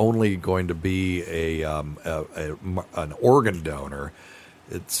means you're only going to be an organ donor.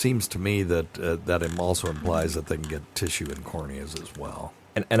 It seems to me that that also implies that they can get tissue and corneas as well.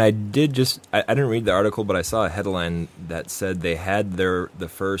 And I did I didn't read the article, but I saw a headline that said they had the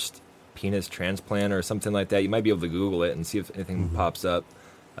first penis transplant or something like that. You might be able to Google it and see if anything pops up.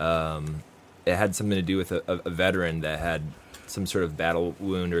 It had something to do with a veteran that had some sort of battle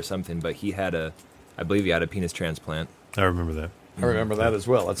wound or something, but I believe he had a penis transplant. I remember that. I remember that as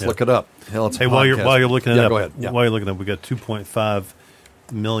well. Let's look it up. Hey, while you're looking it up, go ahead. Yeah. While you're looking it up, we got 2.5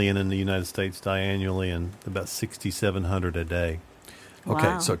 million in the United States die annually, and about 6,700 a day. Okay,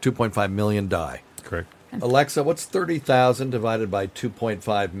 Wow. so 2.5 million die. Correct. Alexa, what's 30,000 divided by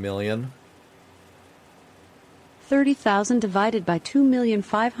 2.5 million? 30,000 divided by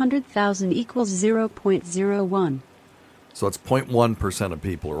 2,500,000 equals 0.01. So it's 0.1% of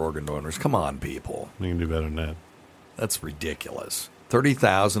people are organ donors. Come on, people. You can do better than that. That's ridiculous.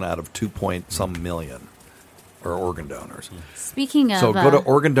 30,000 out of 2 point some million. are organ donors. Speaking of... So go to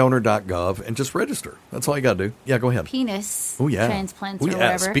organdonor.gov and just register. That's all you got to do. Yeah, go ahead. Penis Oh, yeah. transplants Oh, or yeah.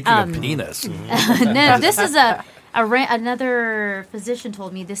 whatever. Speaking of penis. No, this is another physician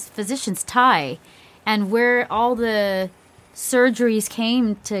told me, this physician's Thai, and where all the surgeries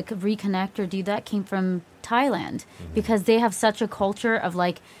came to reconnect or do that came from Thailand, because they have such a culture of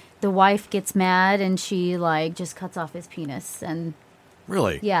like the wife gets mad and she like just cuts off his penis. And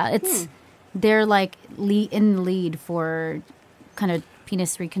really? Yeah, it's they're like in the lead for kind of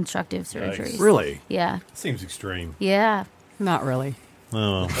penis reconstructive surgeries. Really? Yeah. Seems extreme. Yeah. Not really.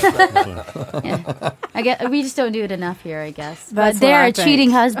 Oh. Yeah. We just don't do it enough here, I guess. That's but they're what I a cheating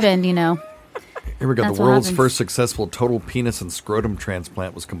think. husband, you know. Here we go. That's The what world's happens. first successful total penis and scrotum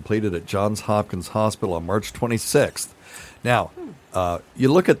transplant was completed at Johns Hopkins Hospital on March 26th. Now,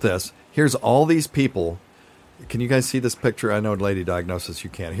 you look at this. Here's all these people. Can you guys see this picture? I know Lady Diagnosis, you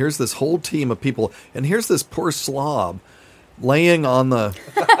can't. Here's this whole team of people, and here's this poor slob laying on the...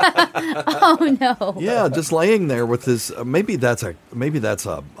 Oh, no. Yeah, just laying there with his... maybe that's a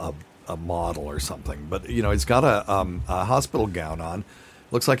model or something, but, you know, he's got a hospital gown on.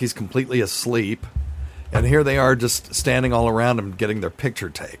 Looks like he's completely asleep. And here they are just standing all around him getting their picture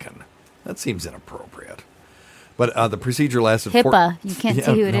taken. That seems inappropriate. But the procedure lasted... HIPAA. You can't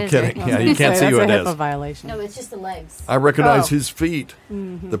see who it no is. kidding. Right? Yeah, you can't see who it That's a is. HIPAA violation. No, it's just the legs. I recognize Oh. his feet.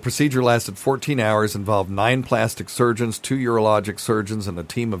 The procedure lasted 14 hours, involved 9 plastic surgeons, 2 urologic surgeons, and a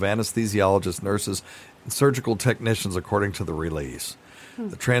team of anesthesiologists, nurses, and surgical technicians, according to the release.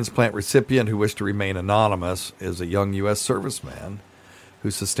 The transplant recipient, who wished to remain anonymous, is a young U.S. serviceman who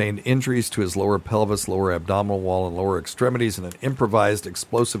sustained injuries to his lower pelvis, lower abdominal wall, and lower extremities in an improvised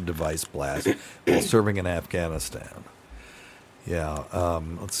explosive device blast while serving in Afghanistan. Yeah,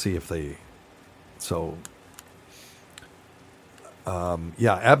 let's see if they... So,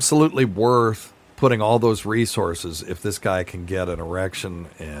 yeah, absolutely worth putting all those resources if this guy can get an erection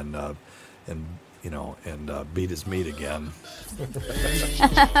and beat his meat again.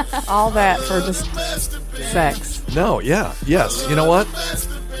 All that for just sex. No, yeah, yes. You know what?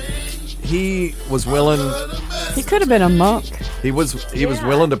 He was willing... He could have been a monk. He was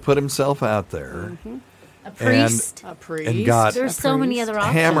willing to put himself out there. A priest. And got There's so many other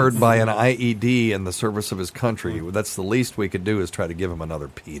options. hammered by an IED in the service of his country. That's the least we could do is try to give him another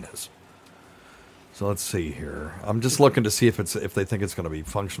penis. So let's see here. I'm just looking to see if they think it's going to be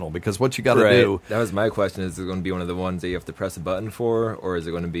functional, because what you got to do... That was my question. Is it going to be one of the ones that you have to press a button for, or is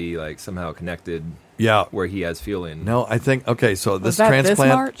it going to be like somehow connected where he has feeling? No, I think... Okay, so this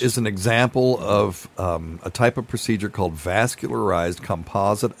transplant is an example of a type of procedure called vascularized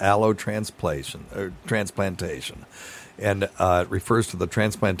composite allotransplantation. And it refers to the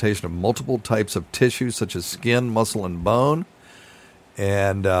transplantation of multiple types of tissue, such as skin, muscle, and bone,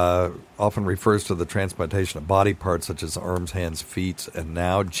 and often refers to the transplantation of body parts such as arms, hands, feet, and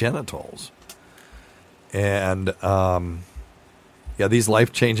now genitals. And these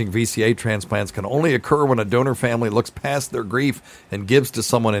life-changing VCA transplants can only occur when a donor family looks past their grief and gives to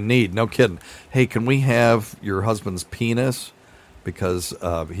someone in need. No kidding. Hey, can we have your husband's penis? Because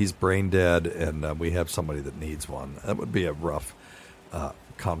he's brain dead and we have somebody that needs one. That would be a rough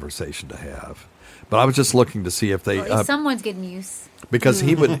conversation to have. But I was just looking to see if they... someone's getting use. Because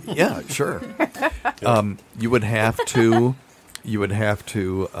he would... Yeah, sure. You would have to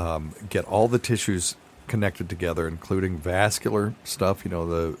get all the tissues connected together, including vascular stuff,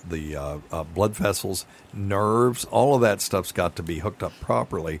 the blood vessels, nerves, all of that stuff's got to be hooked up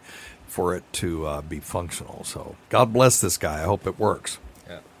properly for it to be functional. So God bless this guy. I hope it works.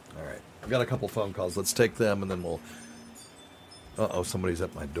 Yeah. All right. I've got a couple phone calls. Let's take them, and then we'll... Uh-oh, somebody's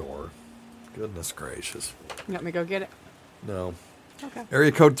at my door. Goodness gracious. You want me to go get it? No. Okay.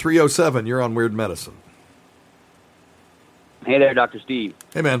 Area code 307, you're on Weird Medicine. Hey there, Dr. Steve.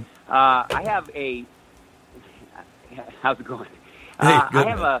 Hey, man. I have a... How's it going? Hey, good, I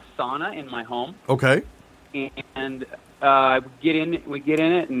have a sauna in my home. Okay. And we get in it,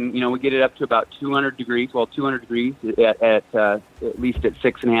 and we get it up to about 200 degrees. Well, 200 degrees at least at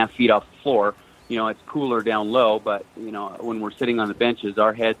 6.5 feet off the floor. It's cooler down low, but when we're sitting on the benches,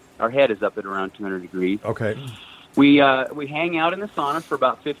 our head is up at around 200 degrees. Okay. We hang out in the sauna for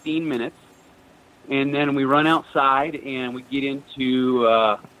about 15 minutes, and then we run outside and we get into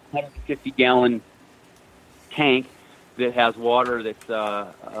a 150-gallon tank that has water that's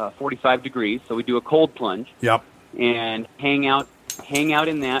 45 degrees. So we do a cold plunge. Yep. And hang out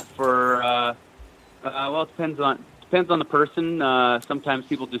in that for it depends on the person. Sometimes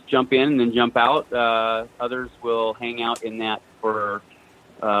people just jump in and then jump out. Others will hang out in that for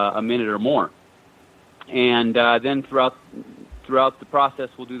a minute or more. And then throughout the process,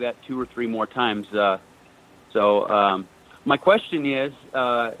 we'll do that 2 or 3 more times So my question is,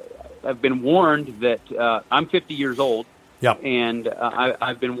 I've been warned that I'm 50 years old. Yeah. And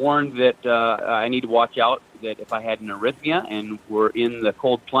I've been warned that I need to watch out, that if I had an arrhythmia and were in the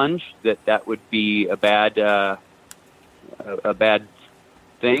cold plunge, that would be a bad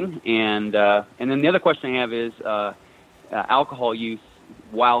thing. And then the other question I have is alcohol use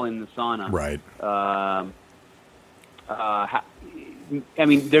while in the sauna. Right. I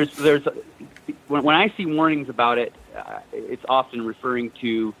mean, there's when I see warnings about it, it's often referring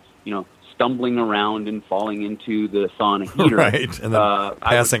to, stumbling around and falling into the sauna heater. Right, and then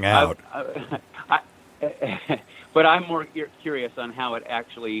passing out. But I'm more curious on how it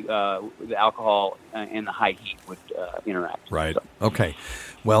actually, the alcohol and the high heat would interact. Right. So. Okay.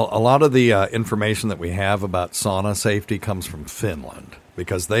 Well, a lot of the information that we have about sauna safety comes from Finland,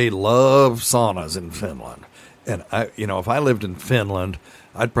 because they love saunas in Finland. And if I lived in Finland,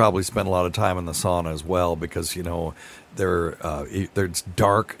 I'd probably spend a lot of time in the sauna as well, because it's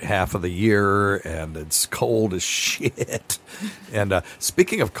dark half of the year and it's cold as shit. And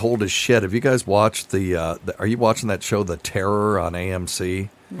speaking of cold as shit, have you guys watched are you watching that show, The Terror, on AMC?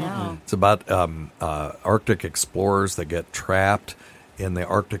 No. It's about Arctic explorers that get trapped in the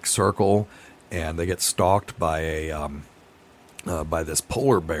Arctic Circle, and they get stalked by by this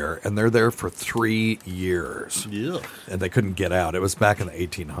polar bear, and they're there for 3 years. Yeah. And they couldn't get out. It was back in the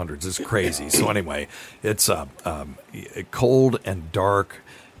 1800s. It's crazy. So anyway, it's cold and dark,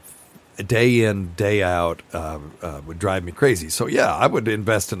 day in, day out, would drive me crazy. So yeah, I would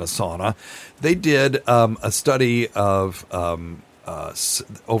invest in a sauna. They did a study of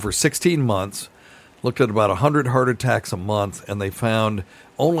over 16 months, looked at about 100 heart attacks a month, and they found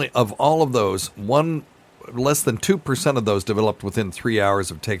only of all of those, less than 2% of those developed within 3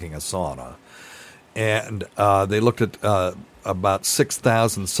 hours of taking a sauna. And they looked at about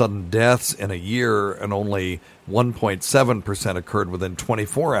 6,000 sudden deaths in a year, and only 1.7% occurred within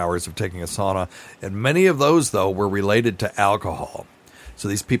 24 hours of taking a sauna. And many of those, though, were related to alcohol. So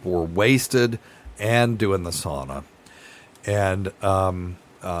these people were wasted and doing the sauna. And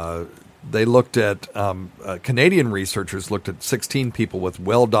they looked at, Canadian researchers looked at 16 people with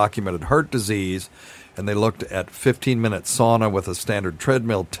well-documented heart disease, and they looked at 15-minute sauna with a standard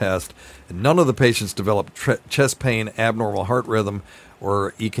treadmill test, and none of the patients developed chest pain, abnormal heart rhythm,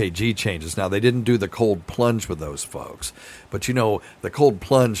 or EKG changes. Now, they didn't do the cold plunge with those folks, but the cold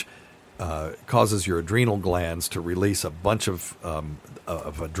plunge causes your adrenal glands to release a bunch of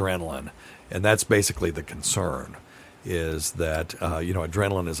adrenaline, and that's basically the concern. Is that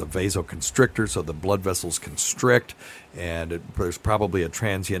adrenaline is a vasoconstrictor, so the blood vessels constrict, and there's probably a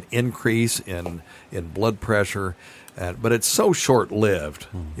transient increase in blood pressure, but it's so short-lived.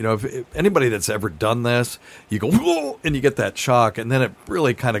 If anybody that's ever done this, you go whoa, and you get that shock, and then it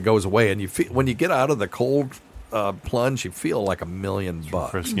really kind of goes away, and you feel, when you get out of the cold plunge, you feel like $1 million.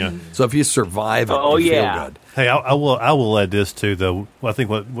 Yeah. So if you survive it, you feel good. Hey, I will add this too, though. I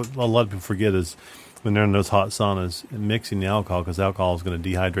think what a lot of people forget is, when they're in those hot saunas, mixing the alcohol, because alcohol is going to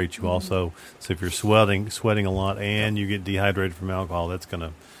dehydrate you also. So if you're sweating a lot and you get dehydrated from alcohol, that's going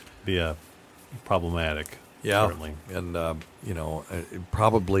to be problematic. Yeah, certainly. And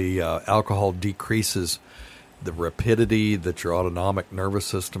probably alcohol decreases the rapidity that your autonomic nervous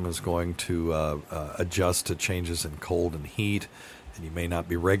system is going to adjust to changes in cold and heat, and you may not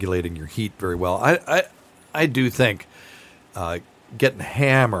be regulating your heat very well. I do think getting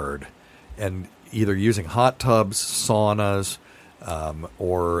hammered and either using hot tubs, saunas,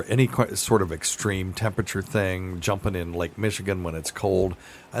 or any sort of extreme temperature thing, jumping in Lake Michigan when it's cold,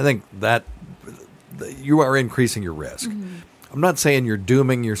 I think that you are increasing your risk. Mm-hmm. I'm not saying you're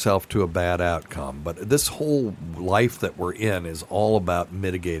dooming yourself to a bad outcome, but this whole life that we're in is all about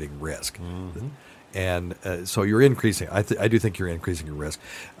mitigating risk. Mm-hmm. And so you're increasing. I do think you're increasing your risk.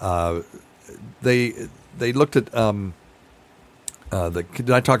 They looked at did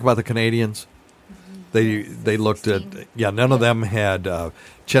I talk about the Canadians? They looked at, none of them had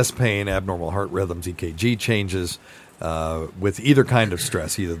chest pain, abnormal heart rhythms, EKG changes with either kind of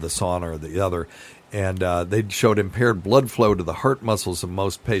stress, either the sauna or the other. And they showed impaired blood flow to the heart muscles of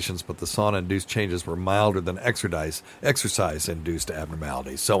most patients, but the sauna-induced changes were milder than exercise-induced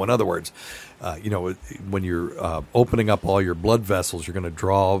abnormalities. So in other words, when you're opening up all your blood vessels, you're going to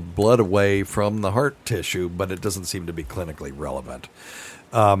draw blood away from the heart tissue, but it doesn't seem to be clinically relevant.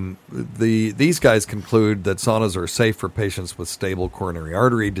 These guys conclude that saunas are safe for patients with stable coronary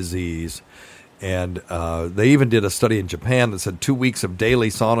artery disease, and they even did a study in Japan that said 2 weeks of daily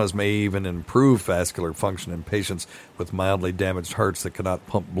saunas may even improve vascular function in patients with mildly damaged hearts that cannot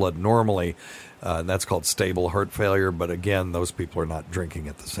pump blood normally. And that's called stable heart failure. But again, those people are not drinking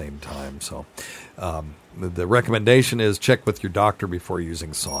at the same time. So the recommendation is check with your doctor before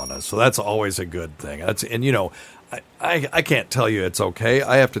using sauna. So that's always a good thing. I can't tell you it's okay.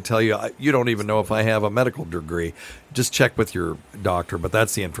 I have to tell you, you don't even know if I have a medical degree. Just check with your doctor. But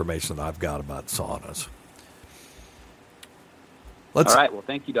that's the information that I've got about saunas. All right. Well,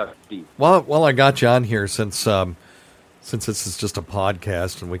 thank you, Dr. Steve. Well, I got you on here since this is just a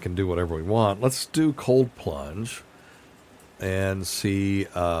podcast and we can do whatever we want. Let's do cold plunge and see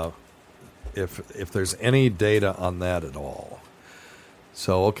if there's any data on that at all.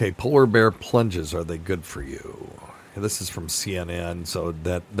 So, okay, polar bear plunges, are they good for you? And this is from CNN, so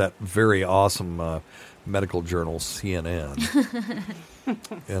that very awesome medical journal, CNN.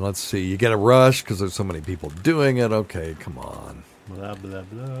 And let's see, you get a rush because there's so many people doing it. Okay, come on. Blah, blah,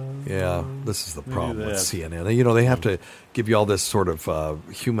 blah. Yeah, this is the problem with CNN. They have to give you all this sort of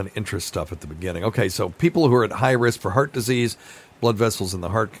human interest stuff at the beginning. Okay, so people who are at high risk for heart disease, blood vessels in the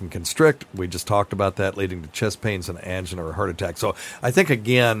heart can constrict. We just talked about that, leading to chest pains and angina or heart attack. So I think,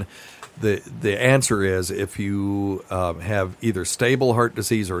 again, the answer is if you have either stable heart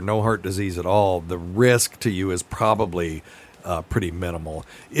disease or no heart disease at all, the risk to you is probably pretty minimal.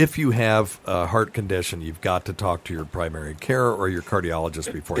 If you have a heart condition, you've got to talk to your primary care or your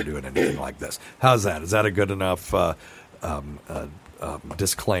cardiologist before doing anything like this. How's that? Is that a good enough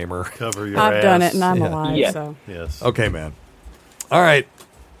disclaimer? Cover your I've ass. done it and I'm alive. So Yes. Okay, man. All right.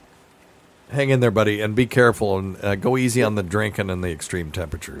 Hang in there, buddy, and be careful, and go easy on the drinking and the extreme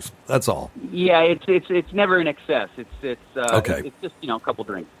temperatures. That's all. Yeah, it's never in excess. It's Okay. It's just a couple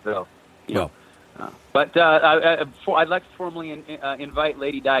drinks. So But I'd like to formally invite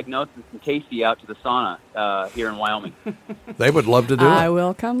Lady Diagnosis and Casey out to the sauna here in Wyoming. They would love to do it. I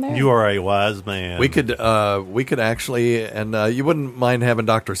will come there. You are a wise man. We could actually, and you wouldn't mind having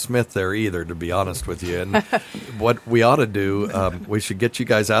Dr. Smith there either, to be honest with you. And what we ought to do, we should get you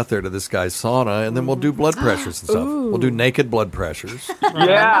guys out there to this guy's sauna, and then we'll do blood pressures and stuff. Ooh. We'll do naked blood pressures.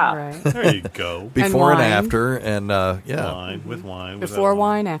 Yeah. Right. There you go. Before and wine. after, and yeah. Wine, with wine. Before without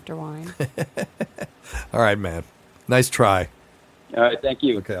wine, after wine. All right, man. Nice try. All right, thank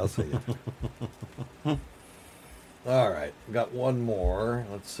you. Okay, I'll see you. All right, we got one more.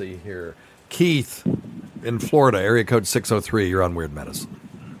 Let's see here. Keith in Florida, area code 603. You're on Weird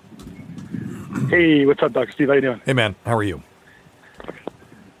Medicine. Hey, what's up, Dr. Steve? How you doing? Hey, man. How are you?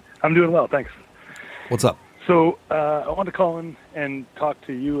 I'm doing well, thanks. What's up? So I wanted to call in and talk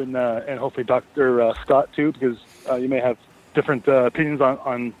to you and hopefully Dr. Scott too, because you may have different opinions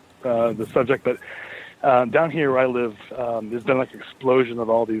on the subject. But down here where I live, there's been like an explosion of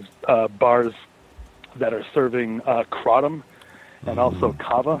all these bars that are serving kratom and also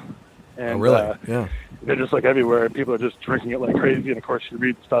kava. And, oh, really? Yeah. They're just like everywhere. People are just drinking it like crazy. And of course, you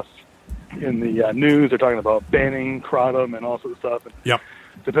read stuff in the news. They're talking about banning kratom and all sorts of stuff. And yep.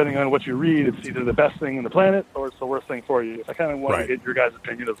 Depending on what you read, it's either the best thing in the planet or it's the worst thing for you. I kind of want to get your guys'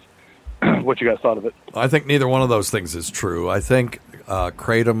 opinion of what you guys thought of it. I think neither one of those things is true. I think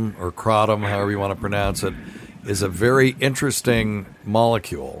kratom or kratom, however you want to pronounce it, is a very interesting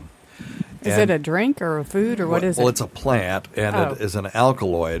molecule. Is it a drink or a food or what is it? Well, it's a plant, and it is an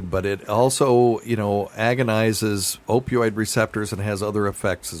alkaloid, but it also, agonizes opioid receptors and has other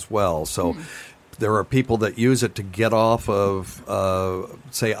effects as well. So there are people that use it to get off of,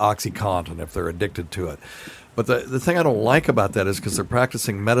 say, OxyContin if they're addicted to it. But the thing I don't like about that is because they're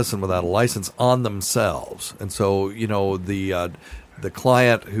practicing medicine without a license on themselves. And so, the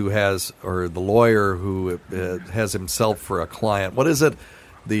client who has, or the lawyer who has himself for a client, what is it?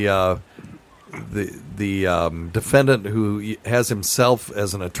 The defendant who has himself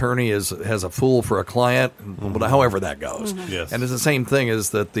as an attorney has a fool for a client, however that goes. Mm-hmm. Yes. And it's the same thing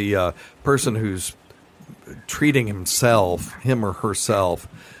as that the person who's treating himself, him or herself,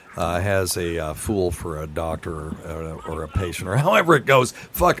 has a fool for a doctor or a patient or however it goes.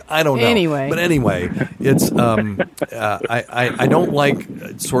 Fuck, I don't know. Anyway. But anyway, it's I don't like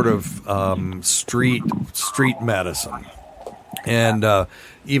sort of street medicine. And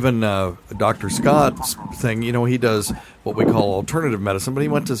even Dr. Scott's thing, he does what we call alternative medicine, but he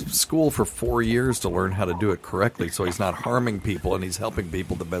went to school for 4 years to learn how to do it correctly, so he's not harming people and he's helping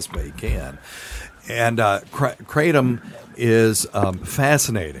people the best way he can. And kratom is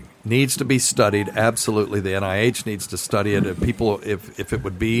fascinating. Needs to be studied. Absolutely, the NIH needs to study it. If it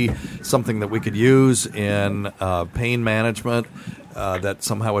would be something that we could use in pain management, that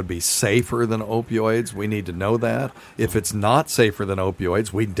somehow would be safer than opioids. We need to know that. If it's not safer than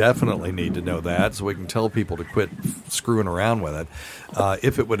opioids, we definitely need to know that so we can tell people to quit screwing around with it.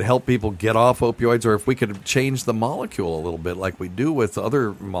 If it would help people get off opioids, or if we could change the molecule a little bit like we do with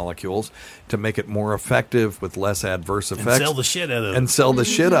other molecules to make it more effective with less adverse effects. And sell the shit out of it. And sell the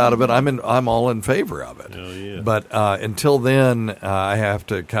shit out of it. I'm all in favor of it. Oh, yeah. But until then, I have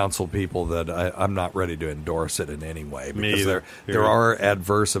to counsel people that I'm not ready to endorse it in any way. Me Because either. there are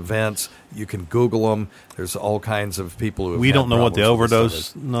adverse events. You can Google them. There's all kinds of people who have We don't know what the problems with overdose this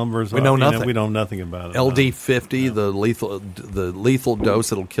stuff. numbers We are. know You know, nothing. we know nothing about it. LD50, the lethal dose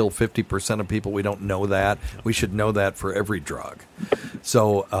that'll kill 50% of people. We don't know that. We should know that for every drug.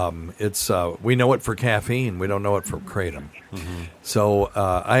 So we know it for caffeine. We don't know it for kratom. Mm-hmm. So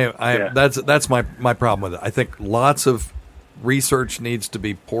that's my problem with it. I think lots of research needs to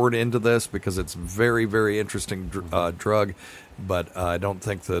be poured into this because it's very, very interesting drug. But I don't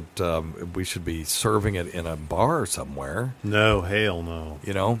think that we should be serving it in a bar somewhere. No, hell no.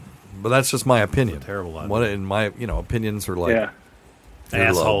 You know, but that's just my opinion. Terrible idea. What in my opinions are like earlobes.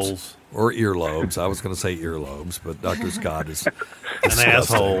 Assholes or earlobes. I was going to say earlobes, but Dr. Scott is an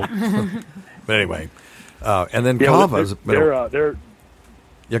asshole. But anyway, and then Yeah, kava's. they're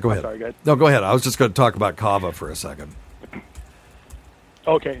Yeah, go ahead. Sorry, go ahead. No, go ahead. I was just going to talk about kava for a second.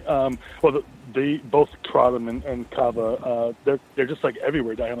 Okay. Well, both kratom and kava, they're just like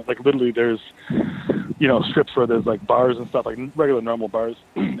everywhere. Diana. Like literally, there's strips where there's like bars and stuff, like regular normal bars,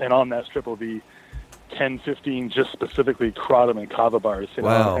 and on that strip will be 10, 15 just specifically kratom and kava bars.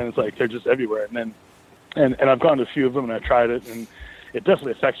 Wow. And it's like they're just everywhere. And then and I've gone to a few of them and I tried it, and it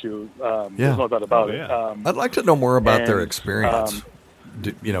definitely affects you. There's no doubt about it. I'd like to know more about their and, experience.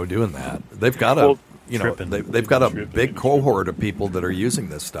 Doing that. They've got a. They've got a big cohort of people that are using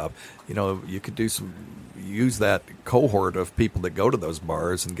this stuff. You could use that cohort of people that go to those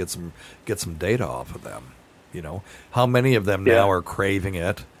bars and get some data off of them. How many of them now are craving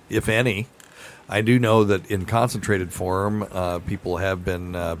it, if any? I do know that in concentrated form, people have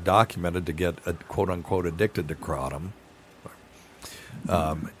been documented to get quote unquote addicted to kratom.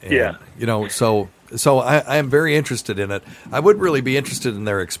 So I am very interested in it. I would really be interested in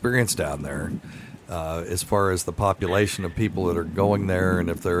their experience down there. As far as the population of people that are going there, and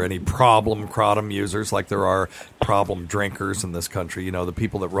if there are any problem kratom users, like there are problem drinkers in this country. The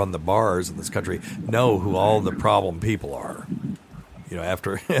people that run the bars in this country know who all the problem people are.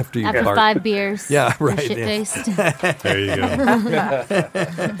 After you After 5 beers. Yeah, right. Shit Yeah. faced. There you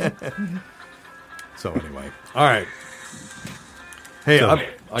go. So anyway, all right. Hey,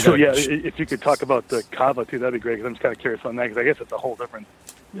 if you could talk about the kava too, that'd be great. Because I'm just kind of curious on that, because I guess it's a whole different,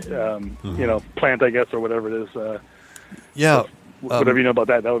 plant, I guess, or whatever it is. Whatever you know about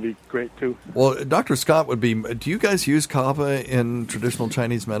that would be great too. Well, Dr. Scott would be. Do you guys use kava in traditional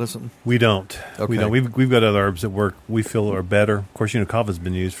Chinese medicine? We don't. Okay. We don't. We've got other herbs that work. We feel are better. Of course, kava's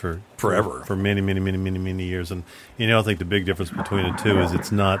been used forever, for many years. And I think the big difference between the two is it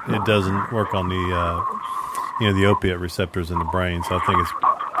doesn't work on the the opiate receptors in the brain. So I think it's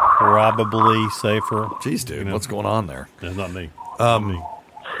probably safer. Jeez, dude, what's going on there? That's not me.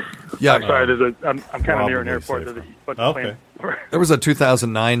 Yeah, I'm sorry. I'm kind of near an airport. There was a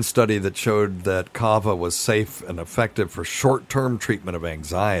 2009 study that showed that kava was safe and effective for short-term treatment of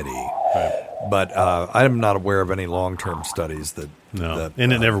anxiety. Right. But I'm not aware of any long-term studies that. No,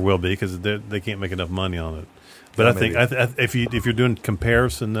 and it never will be because they can't make enough money on it. But I think if you're doing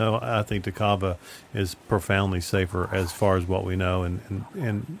comparison, though, I think the kava is profoundly safer as far as what we know,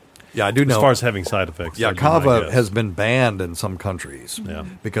 and yeah, I do know as far as having side effects. Yeah, kava has been banned in some countries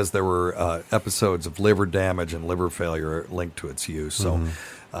because there were episodes of liver damage and liver failure linked to its use. So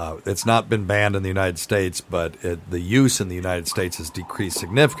it's not been banned in the United States, but the use in the United States has decreased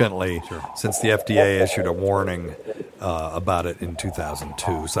significantly since the FDA issued a warning about it in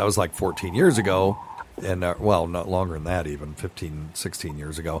 2002. So that was like 14 years ago. And, not longer than that, even 15, 16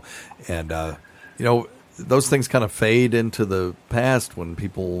 years ago. And, those things kind of fade into the past when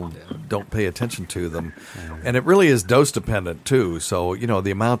people don't pay attention to them. And it really is dose dependent, too. So,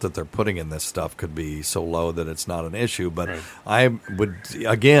 the amount that they're putting in this stuff could be so low that it's not an issue. But I would,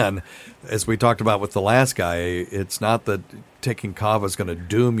 again, as we talked about with the last guy, it's not that taking kava is going to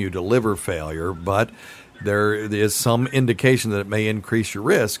doom you to liver failure, but there is some indication that it may increase your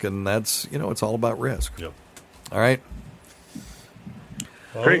risk, and that's, it's all about risk. Yep. All right?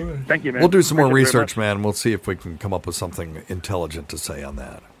 Great. Thank you, man. We'll do some more Appreciate it very research, man. We'll see if we can come up with something intelligent to say on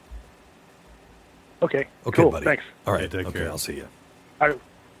that. Okay. Okay, cool. buddy. Thanks. All right. Take Okay, care. I'll see you. All right.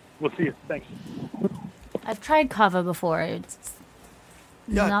 We'll see you. Thanks. I've tried kava before. It's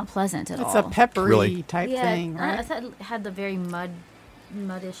not pleasant at all. It's a peppery Really? type Yeah, thing, right? I thought it had the very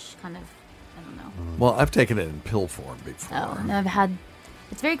muddish kind of, I don't know. Well, I've taken it in pill form before. Oh, and I've had,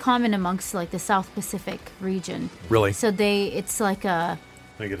 it's very common amongst like the South Pacific region. Really? So it's like a,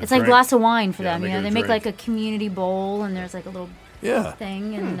 Make it a it's like a drink. glass of wine for Yeah, them. make You know, it a they make drink. like a community bowl, and there's like a little Yeah.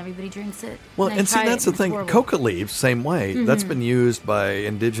 thing, and everybody drinks it. Well, I and see, tried that's it, the and it's thing. horrible. Coca leaves, same way. That's Mhm. been used by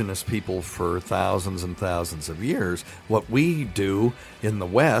indigenous people for thousands and thousands of years. What we do in the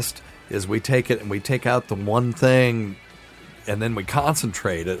West is we take it and we take out the one thing, and then we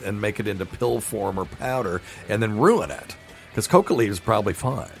concentrate it and make it into pill form or powder, and then ruin it. Because coca leaves probably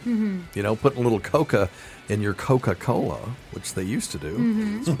fine. Mhm. You know, putting a little coca in your Coca-Cola, which they used to do,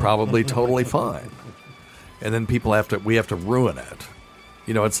 Mhm. is probably totally fine. And then we have to ruin it.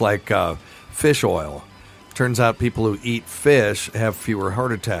 You know, it's like fish oil. Turns out people who eat fish have fewer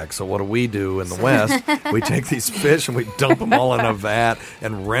heart attacks. So what do we do in the West? We take these fish and we dump them all in a vat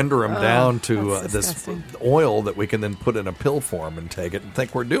and render them down to that's this disgusting. oil that we can then put in a pill form and take it and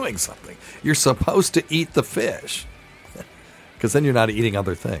think we're doing something. You're supposed to eat the fish because then you're not eating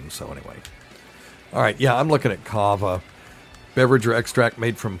other things. So anyway. All right, yeah, I'm looking at kava. Beverage or extract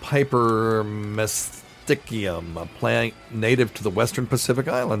made from Piper Mesthicium, a plant native to the western Pacific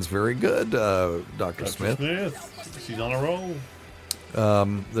Islands. Very good, Dr. Smith. She's on a roll.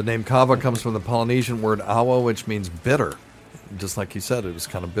 The name kava comes from the Polynesian word awa, which means bitter. Just like you said, it was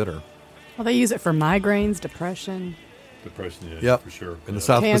kind of bitter. Well, they use it for migraines, depression, Depression, yeah, Yep. for sure. In the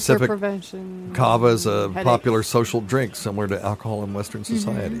South cancer Pacific, prevention, kava is a headaches. popular social drink similar to alcohol in Western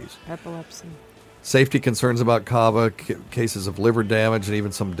societies. Epilepsy. Safety concerns about kava, cases of liver damage, and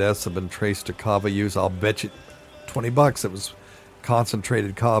even some deaths have been traced to kava use. I'll bet you $20 it was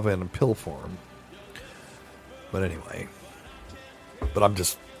concentrated kava in a pill form. But anyway, but I'm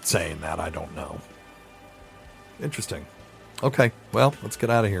just saying that. I don't know. Interesting. Okay, well, let's get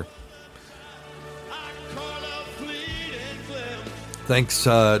out of here. Thanks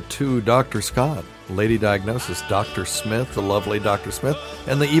to Dr. Scott, Lady Diagnosis, Dr. Smith, the lovely Dr. Smith,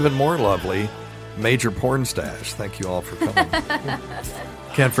 and the even more lovely Major Porn Stash. Thank you all for coming.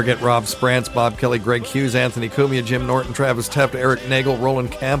 Can't forget Rob Sprance, Bob Kelly, Greg Hughes, Anthony Cumia, Jim Norton, Travis Teft, Eric Nagel,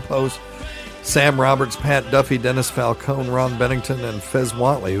 Roland Campos, Sam Roberts, Pat Duffy, Dennis Falcone, Ron Bennington, and Fez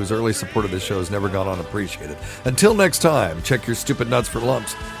Watley, whose early support of this show has never gone unappreciated. Until next time, check your stupid nuts for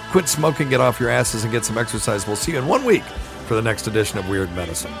lumps. Quit smoking, get off your asses, and get some exercise. We'll see you in 1 week for the next edition of Weird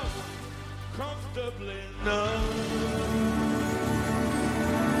Medicine.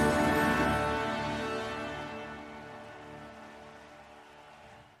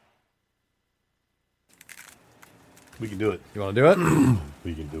 We can do it. You want to do it?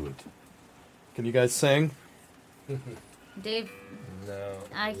 We can do it. Can you guys sing? Dave? No.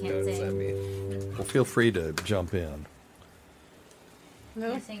 I can't sing. Well, feel free to jump in.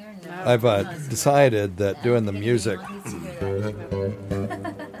 No. Singer? No. I've decided that doing the music.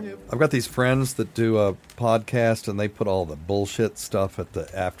 I've got these friends that do a podcast, and they put all the bullshit stuff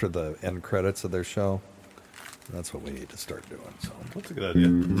after the end credits of their show. That's what we need to start doing. So that's a good idea.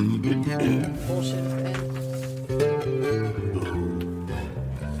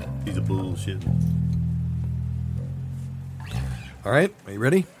 He's a bullshit. All right, are you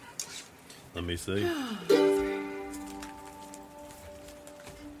ready? Let me see.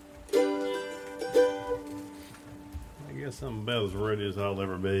 I guess I'm about as ready as I'll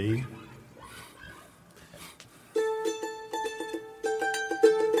ever be.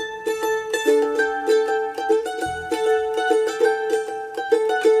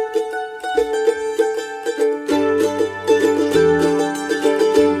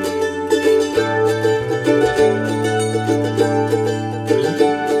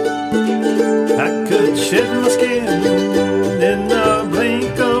 I could shed my skin in the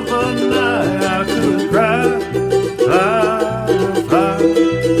blink of an eye. I could cry, fly.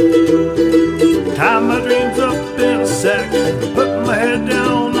 Tie my dreams up in a sack, put my head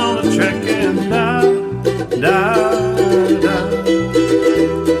down on a track and die.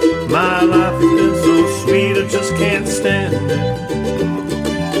 My life has been so sweet, I just can't stand it.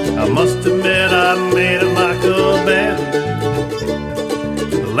 I must admit I made it like a bandit.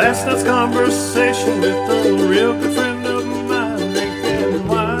 Last night's conversation with a real good friend of mine, drinking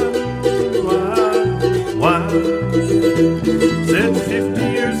wine. Said 50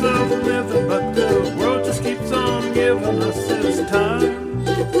 years of living, but the world just keeps on giving us this time.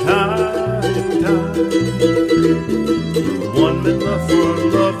 One man love for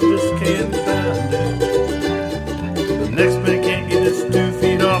love just can't find it. The next man can't get his 2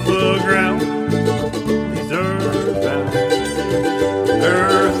 feet off the ground. He's earthbound.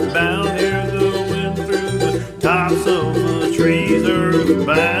 Earthbound, hear the wind through the tops of the trees. Earthbound.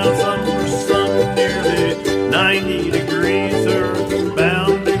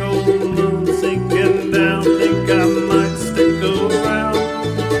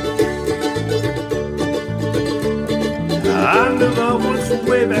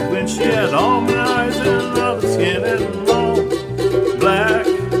 She had almond eyes and olive skin and long black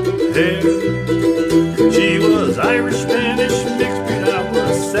hair. She was Irish, Spanish, mixed breed. I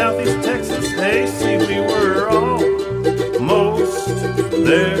was Southeast Texas. Hey, see, we were almost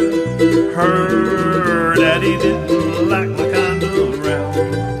there. Her daddy didn't like my kind of round,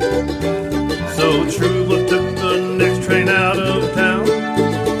 so True Love took the next train out of town.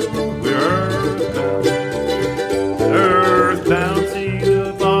 We're earthbound, see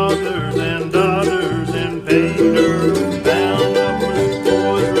the fathers and daughters in pain. Earthbound, up with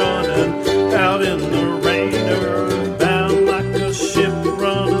boys running out in the rain. Earthbound like a ship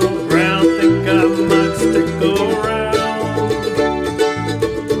run aground. Think I might stick around.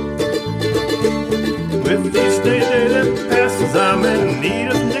 With these days that passes, I'm in need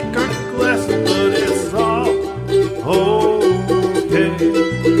of liquor glasses, but it's all okay.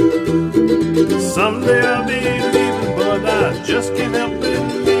 Someday I'll be leaving, but I just can't help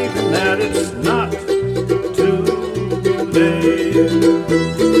believing that it's not too late.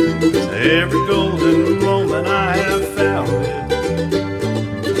 Every golden moment I have found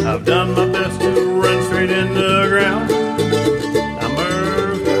it, I've done my best to run straight in the ground. I'm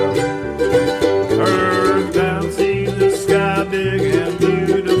earthbound, see the sky big and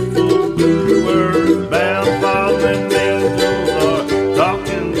beautiful blue. Earthbound, falling angels are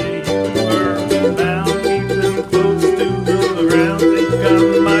talking to you. Earthbound, keep them close to the ground. Think I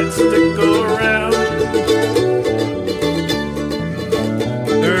might stick around.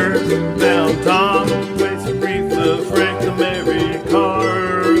 Earthbound, Tom waits a brief, the Frank, the Mary Car.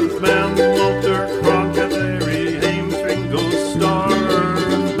 Earthbound, Walter Cronkite, Larry Hames, Ringo Starr.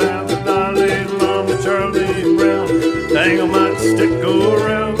 Earthbound, the Dalai Lama, Charlie Brown. Dang, I might stick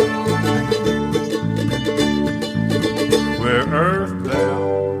around. We're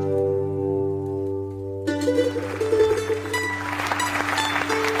earthbound.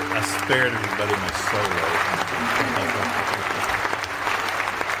 I spared everybody my solo.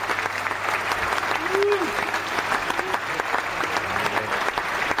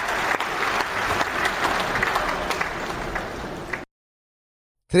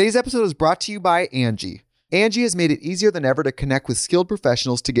 Today's episode is brought to you by Angie. Angie has made it easier than ever to connect with skilled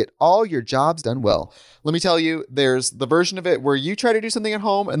professionals to get all your jobs done well. Let me tell you, there's the version of it where you try to do something at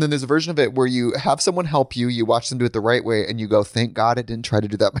home, and then there's a version of it where you have someone help you, you watch them do it the right way, and you go, thank God I didn't try to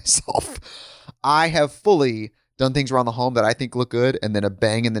do that myself. I have fully done things around the home that I think look good, and then a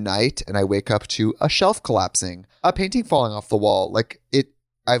bang in the night, and I wake up to a shelf collapsing, a painting falling off the wall.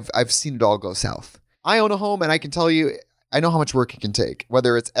 I've seen it all go south. I own a home, and I can tell you, I know how much work it can take.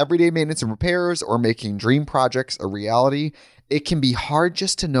 Whether it's everyday maintenance and repairs or making dream projects a reality, it can be hard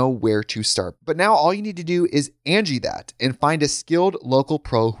just to know where to start. But now all you need to do is Angie that and find a skilled local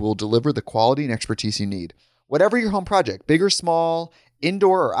pro who will deliver the quality and expertise you need. Whatever your home project, big or small,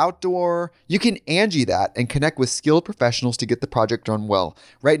 indoor or outdoor, you can Angie that and connect with skilled professionals to get the project done well.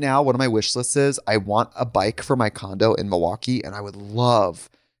 Right now, one of my wish lists is I want a bike for my condo in Milwaukee, and I would love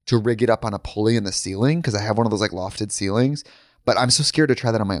to rig it up on a pulley in the ceiling because I have one of those like lofted ceilings, but I'm so scared to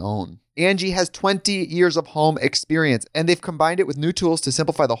try that on my own. Angie has 20 years of home experience, and they've combined it with new tools to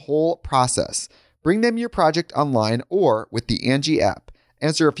simplify the whole process. Bring them your project online or with the Angie app.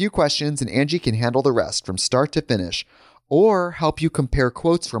 Answer a few questions and Angie can handle the rest from start to finish, or help you compare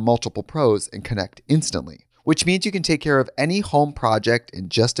quotes from multiple pros and connect instantly, which means you can take care of any home project in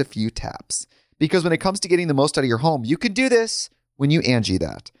just a few taps. Because when it comes to getting the most out of your home, you can do this when you Angie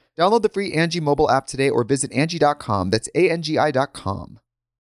that. Download the free Angie mobile app today or visit Angie.com. That's ANGI.com.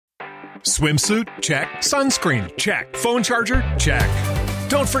 Swimsuit? Check. Sunscreen? Check. Phone charger? Check.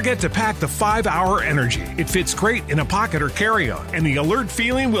 Don't forget to pack the 5-Hour Energy. It fits great in a pocket or carry-on, and the alert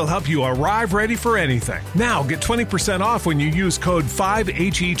feeling will help you arrive ready for anything. Now get 20% off when you use code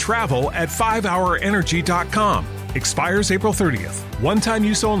 5HETRAVEL at 5hourenergy.com. Expires April 30th. One-time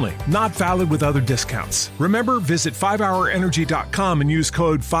use only. Not valid with other discounts. Remember, visit 5hourenergy.com and use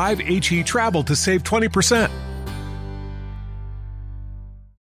code 5HETRAVEL to save 20%.